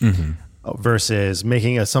 Mm-hmm. Versus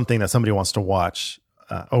making something that somebody wants to watch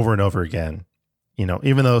over and over again. You know,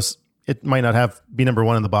 even though it might not be number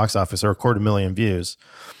one in the box office or 250,000 views,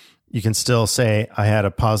 you can still say I had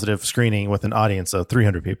a positive screening with an audience of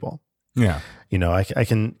 300 people. Yeah. You know, I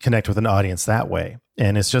can connect with an audience that way.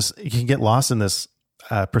 And it's just, you can get lost in this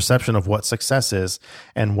perception of what success is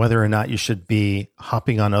and whether or not you should be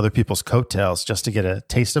hopping on other people's coattails just to get a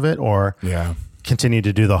taste of it or continue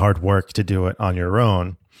to do the hard work to do it on your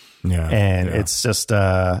own. Yeah. And it's just,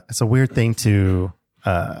 it's a weird thing to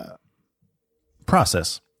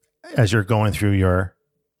process as you're going through your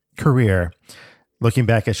career, looking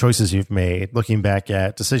back at choices you've made, looking back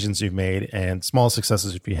at decisions you've made and small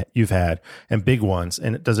successes you've had and big ones.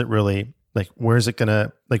 And does it really, like, where's it going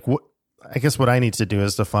to, like, what, I guess what I need to do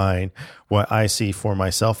is define what I see for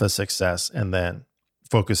myself as success and then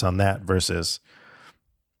focus on that versus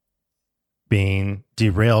being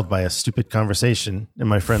derailed by a stupid conversation in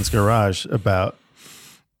my friend's garage about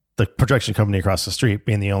the projection company across the street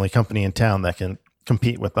being the only company in town that can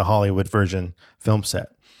compete with the Hollywood version film set.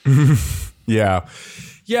 Yeah.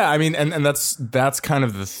 I mean, and that's kind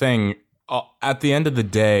of the thing. At the end of the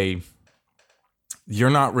day,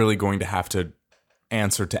 you're not really going to have to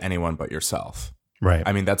answer to anyone but yourself. Right.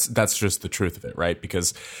 I mean, that's just the truth of it, right?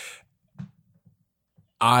 Because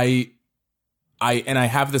I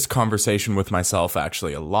have this conversation with myself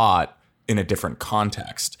actually a lot in a different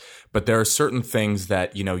context, but there are certain things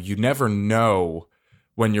that, you know, you never know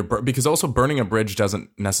when you're, because also burning a bridge doesn't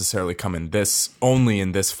necessarily come in only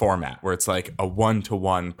in this format where it's like a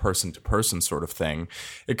one-to-one person-to-person sort of thing.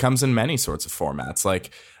 It comes in many sorts of formats.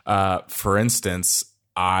 Like, for instance,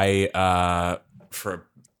 oh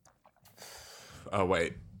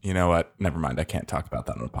wait, you know what? Never mind. I can't talk about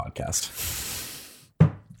that on a podcast.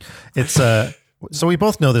 It's, so we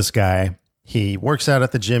both know this guy. He works out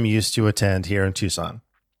at the gym you used to attend here in Tucson.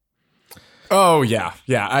 Oh, yeah.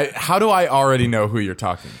 How do I already know who you're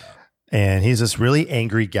talking about? And he's this really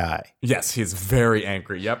angry guy. Yes, he's very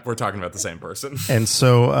angry. Yep, we're talking about the same person. And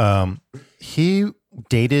so he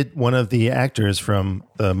dated one of the actors from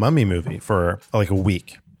the Mummy movie for like a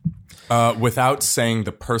week. Without saying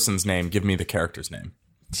the person's name, give me the character's name.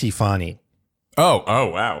 Tiffany. Oh,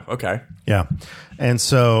 wow. Okay. Yeah. And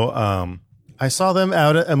so I saw them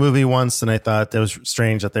out at a movie once, and I thought it was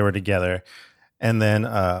strange that they were together. And then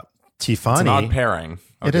Tiffany. It's an odd pairing.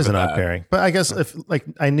 It is an odd pairing. But I guess if like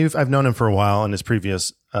I've known him for a while and his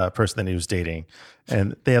previous person that he was dating,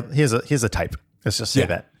 and he has a type. Let's just say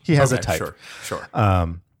that. He has a type. Sure.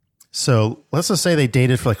 So let's just say they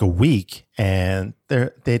dated for like a week, and they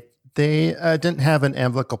didn't have an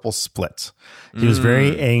amicable split. He was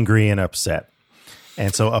very angry and upset.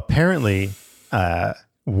 And so apparently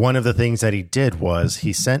one of the things that he did was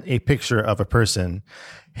he sent a picture of a person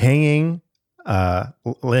hanging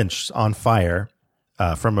lynched on fire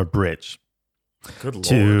from a bridge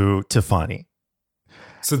to Tiffany.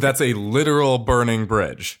 So that's a literal burning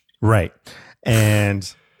bridge. Right. And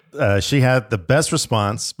she had the best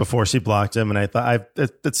response before she blocked him. And I thought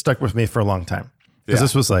it stuck with me for a long time. Because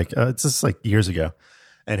this was like, it's just like years ago.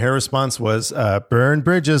 And her response was, burn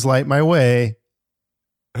bridges, light my way.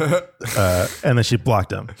 And then she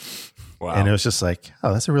blocked him. Wow. And it was just like,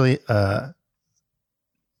 oh, that's a really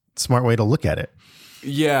smart way to look at it.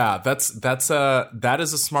 Yeah, that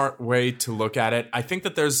is a smart way to look at it. I think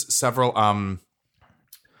that there's several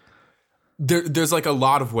there's like a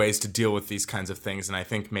lot of ways to deal with these kinds of things, and I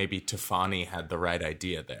think maybe Tiffany had the right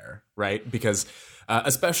idea there, right? Because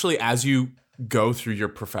especially as you go through your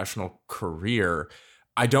professional career,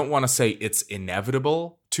 I don't want to say it's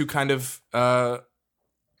inevitable to kind of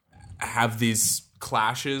have these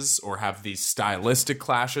clashes or have these stylistic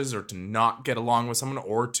clashes or to not get along with someone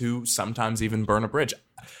or to sometimes even burn a bridge.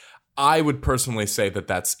 I would personally say that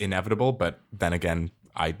that's inevitable, but then again,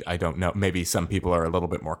 I don't know. Maybe some people are a little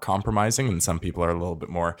bit more compromising and some people are a little bit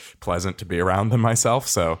more pleasant to be around than myself.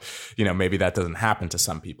 So, maybe that doesn't happen to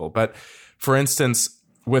some people. But for instance,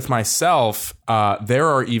 with myself, there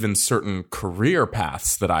are even certain career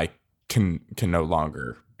paths that I can no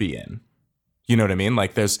longer be in. You know what I mean?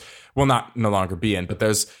 Like not no longer be in, but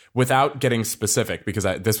there's, without getting specific, because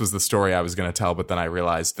this was the story I was going to tell, but then I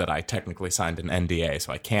realized that I technically signed an NDA,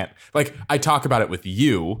 so I can't, I talk about it with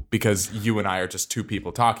you because you and I are just two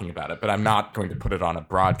people talking about it, but I'm not going to put it on a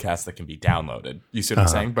broadcast that can be downloaded. You see what I'm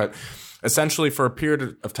saying? But essentially for a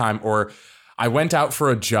period of time, or I went out for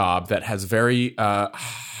a job that has very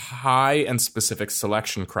high and specific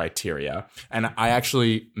selection criteria, and I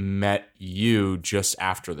actually met you just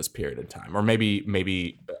after this period of time, or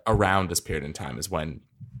maybe around this period in time is when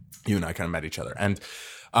you and I kind of met each other, and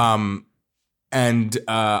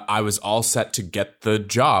I was all set to get the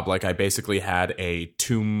job. Like I basically had a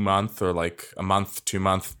 2 month or like a month, 2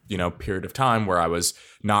 month, period of time where I was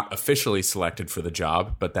not officially selected for the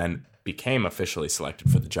job, but then became officially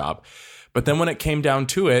selected for the job. But then when it came down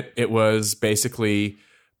to it, it was basically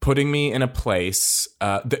putting me in a place,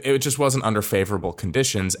 it just wasn't under favorable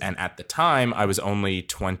conditions. And at the time, I was only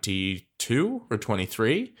 22 or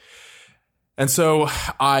 23. And so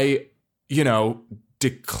I,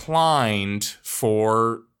 declined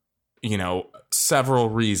for, several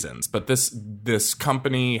reasons. But this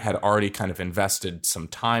company had already kind of invested some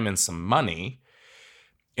time and some money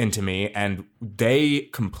into me, and they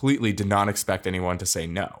completely did not expect anyone to say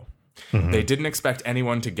no. Mm-hmm. They didn't expect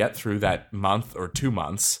anyone to get through that month or 2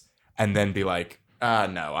 months and then be like,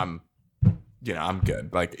 no, I'm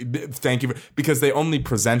good. Like, thank you. Because they only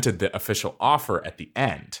presented the official offer at the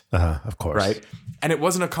end. Of course. Right. And it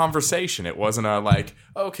wasn't a conversation. It wasn't a like,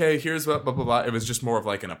 okay, here's what, blah, blah, blah. It was just more of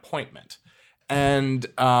like an appointment. And,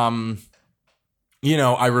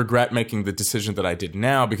 I regret making the decision that I did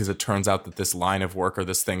now because it turns out that this line of work or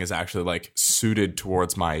this thing is actually like suited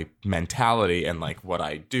towards my mentality and like what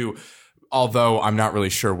I do. Although I'm not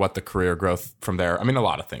really sure what the career growth from there. I mean, a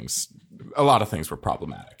lot of things were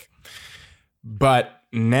problematic. But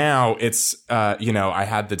now it's, I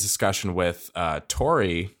had the discussion with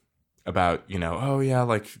Tori about,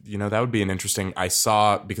 that would be an interesting,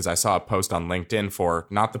 because I saw a post on LinkedIn for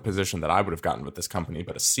not the position that I would have gotten with this company,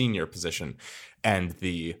 but a senior position. And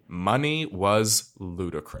the money was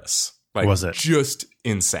ludicrous. Like, was it? Just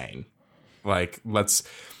insane. Like,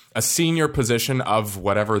 a senior position of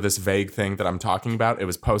whatever this vague thing that I'm talking about, it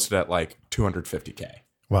was posted at like $250K.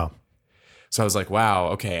 Wow. So I was like, wow,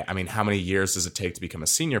 okay. I mean, how many years does it take to become a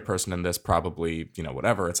senior person in this? Probably,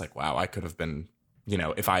 whatever. It's like, wow, I could have been,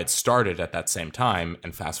 if I had started at that same time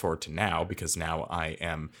and fast forward to now, because now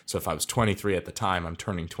so if I was 23 at the time, I'm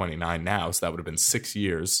turning 29 now. So that would have been 6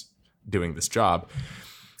 years doing this job.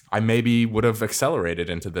 I maybe would have accelerated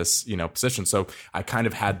into this, position. So I kind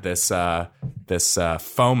of had this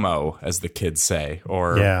FOMO, as the kids say,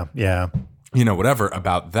 or whatever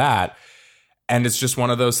about that. And it's just one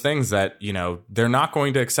of those things that, they're not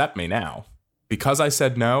going to accept me now. Because I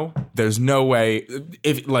said no, there's no way,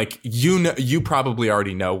 if you probably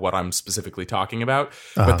already know what I'm specifically talking about,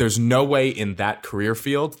 but there's no way in that career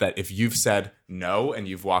field that if you've said no and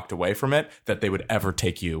you've walked away from it, that they would ever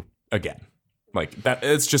take you again. Like that,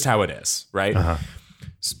 it's just how it is, right?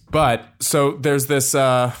 But so there's this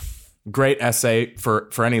great essay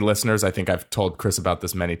for any listeners. I think I've told Chris about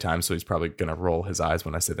this many times, so he's probably going to roll his eyes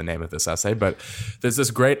when I say the name of this essay. But there's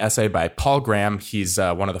this great essay by Paul Graham. He's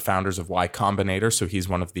one of the founders of Y Combinator, so he's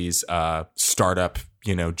one of these startup,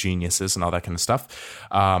 geniuses and all that kind of stuff.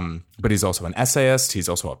 But he's also an essayist. He's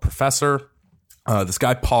also a professor. This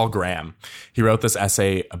guy, Paul Graham, he wrote this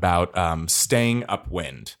essay about staying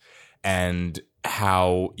upwind and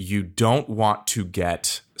how you don't want to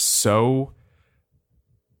get so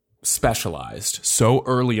specialized so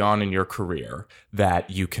early on in your career that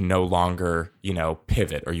you can no longer,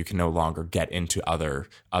 pivot, or you can no longer get into other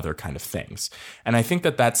kind of things. And I think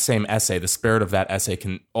that same essay, the spirit of that essay,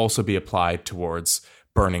 can also be applied towards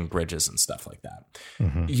burning bridges and stuff like that.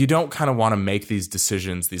 Mm-hmm. You don't kind of want to make these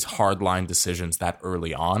decisions, these hardline decisions that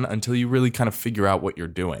early on until you really kind of figure out what you're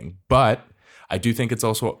doing. But I do think it's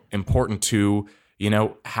also important to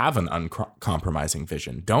have an uncompromising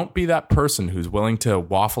vision. Don't be that person who's willing to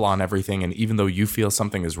waffle on everything. And even though you feel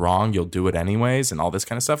something is wrong, you'll do it anyways and all this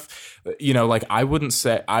kind of stuff. I would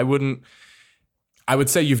say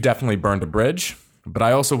you've definitely burned a bridge, but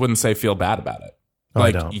I also wouldn't say feel bad about it. Oh,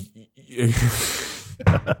 I don't.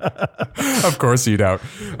 Of course you don't.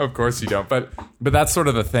 Of course you don't. But that's sort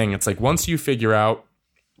of the thing. It's like once you figure out,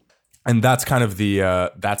 and that's kind of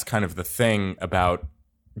the thing about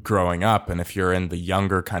growing up. And if you're in the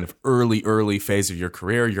younger kind of early phase of your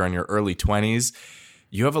career, you're in your early 20s,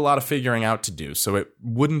 you have a lot of figuring out to do. So it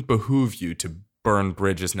wouldn't behoove you to burn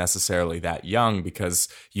bridges necessarily that young, because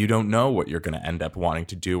you don't know what you're going to end up wanting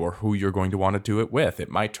to do or who you're going to want to do it with. It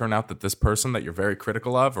might turn out that this person that you're very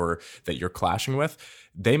critical of or that you're clashing with,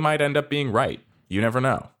 they might end up being right. You never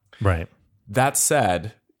know. Right. That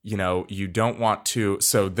said, you don't want to.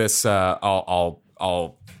 So this, I'll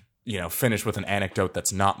finish with an anecdote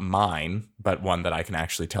that's not mine, but one that I can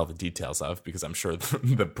actually tell the details of, because I'm sure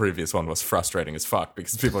the previous one was frustrating as fuck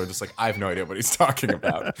because people are just like, I have no idea what he's talking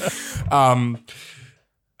about.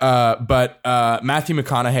 But Matthew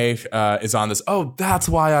McConaughey is on this. Oh, that's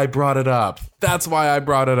why I brought it up.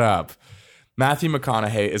 Matthew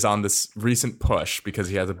McConaughey is on this recent push because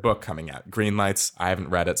he has a book coming out, Green Lights. I haven't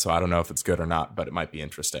read it, so I don't know if it's good or not, but it might be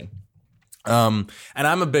interesting. And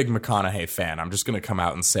I'm a big McConaughey fan. I'm just going to come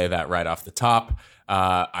out and say that right off the top.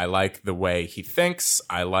 I like the way he thinks.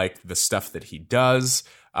 I like the stuff that he does.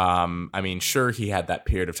 Sure, he had that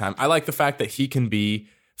period of time. I like the fact that he can be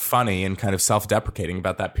funny and kind of self-deprecating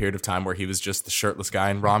about that period of time where he was just the shirtless guy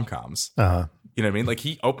in rom-coms. Uh-huh. You know what I mean? Like,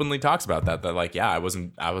 he openly talks about that like, yeah, I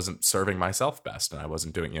wasn't serving myself best, and I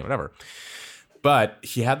wasn't doing, whatever. But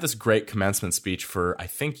he had this great commencement speech for, I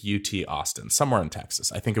think, UT Austin, somewhere in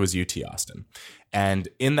Texas. I think it was UT Austin. And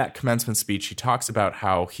in that commencement speech, he talks about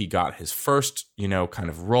how he got his first, kind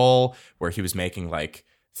of role where he was making like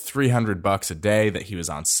 $300 a day, that he was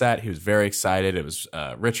on set. He was very excited. It was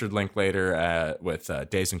Richard Linklater with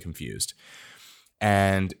Dazed and Confused.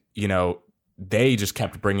 And, they just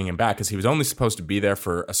kept bringing him back because he was only supposed to be there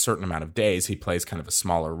for a certain amount of days. He plays kind of a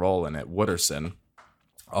smaller role in it, Wooderson.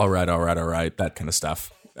 All right, that kind of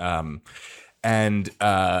stuff. And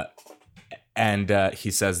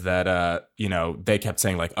he says that, they kept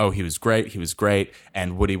saying like, oh, he was great.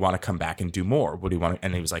 And would he want to come back and do more?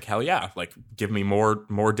 And he was like, hell yeah, like give me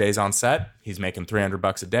more days on set. He's making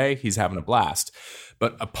 $300 a day. He's having a blast.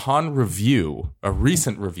 But upon review, a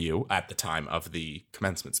recent review at the time of the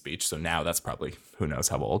commencement speech, so now that's probably who knows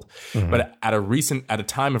how old, but at a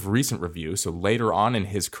time of recent review, so later on in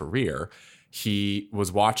his career, he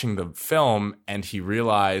was watching the film and he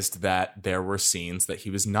realized that there were scenes that he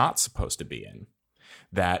was not supposed to be in.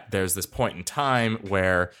 That there's this point in time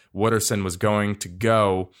where Wooderson was going to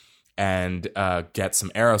go and get some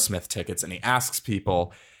Aerosmith tickets, and he asks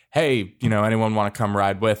people, hey, anyone want to come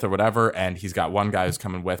ride with or whatever? And he's got one guy who's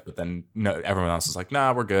coming with, but then everyone else is like,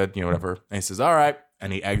 nah, we're good, whatever. And he says, all right.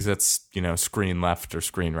 And he exits, screen left or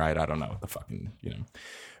screen right. I don't know what the fucking,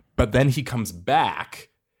 But then he comes back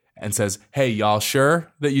and says, hey, y'all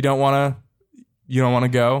sure that you don't want to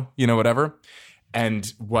go, whatever.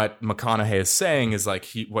 And what McConaughey is saying is like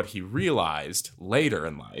what he realized later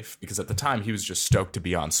in life, because at the time he was just stoked to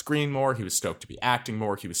be on screen more. He was stoked to be acting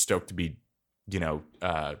more. He was stoked to be,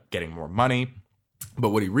 getting more money.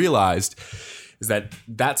 But what he realized is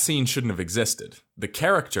that scene shouldn't have existed. The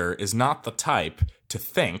character is not the type to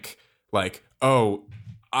think like, oh,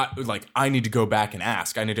 I need to go back and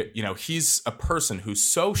ask. I need to, he's a person who's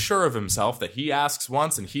so sure of himself that he asks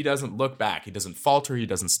once and he doesn't look back. He doesn't falter. He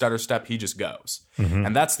doesn't stutter step. He just goes. Mm-hmm.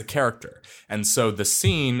 And that's the character. And so the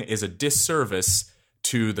scene is a disservice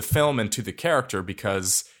to the film and to the character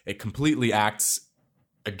because it completely acts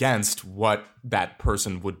against what that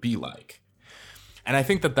person would be like. And I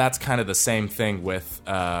think that that's kind of the same thing with,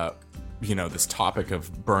 this topic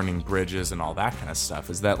of burning bridges and all that kind of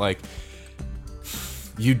stuff, is that like,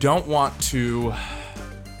 you don't want to,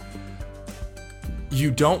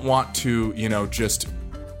 just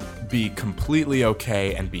be completely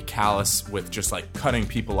okay and be callous with just like cutting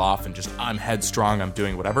people off and just, I'm headstrong, I'm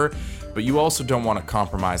doing whatever. But you also don't want to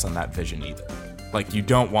compromise on that vision either. Like, you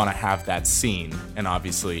don't want to have that scene. And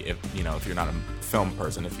obviously, if you're not a film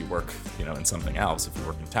person, if you work, in something else, if you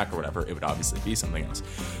work in tech or whatever, it would obviously be something else.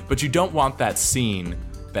 But you don't want that scene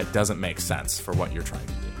that doesn't make sense for what you're trying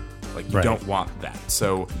to do. Like, you don't want that.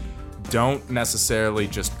 So don't necessarily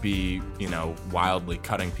just be, wildly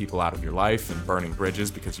cutting people out of your life and burning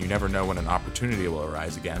bridges, because you never know when an opportunity will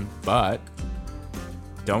arise again. But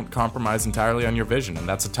don't compromise entirely on your vision. And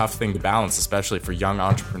that's a tough thing to balance, especially for young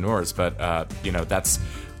entrepreneurs. But, that's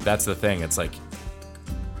the thing. It's like,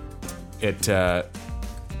 it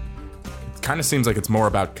kind of seems like it's more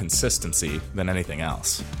about consistency than anything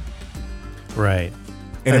else. Right.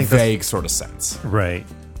 In a vague sort of sense. Right.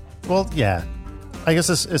 Well, yeah. I guess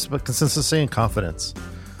it's about consistency and confidence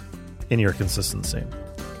in your consistency.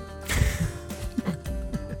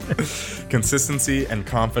 Consistency and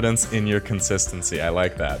confidence in your consistency. I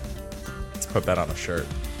like that. Let's put that on a shirt.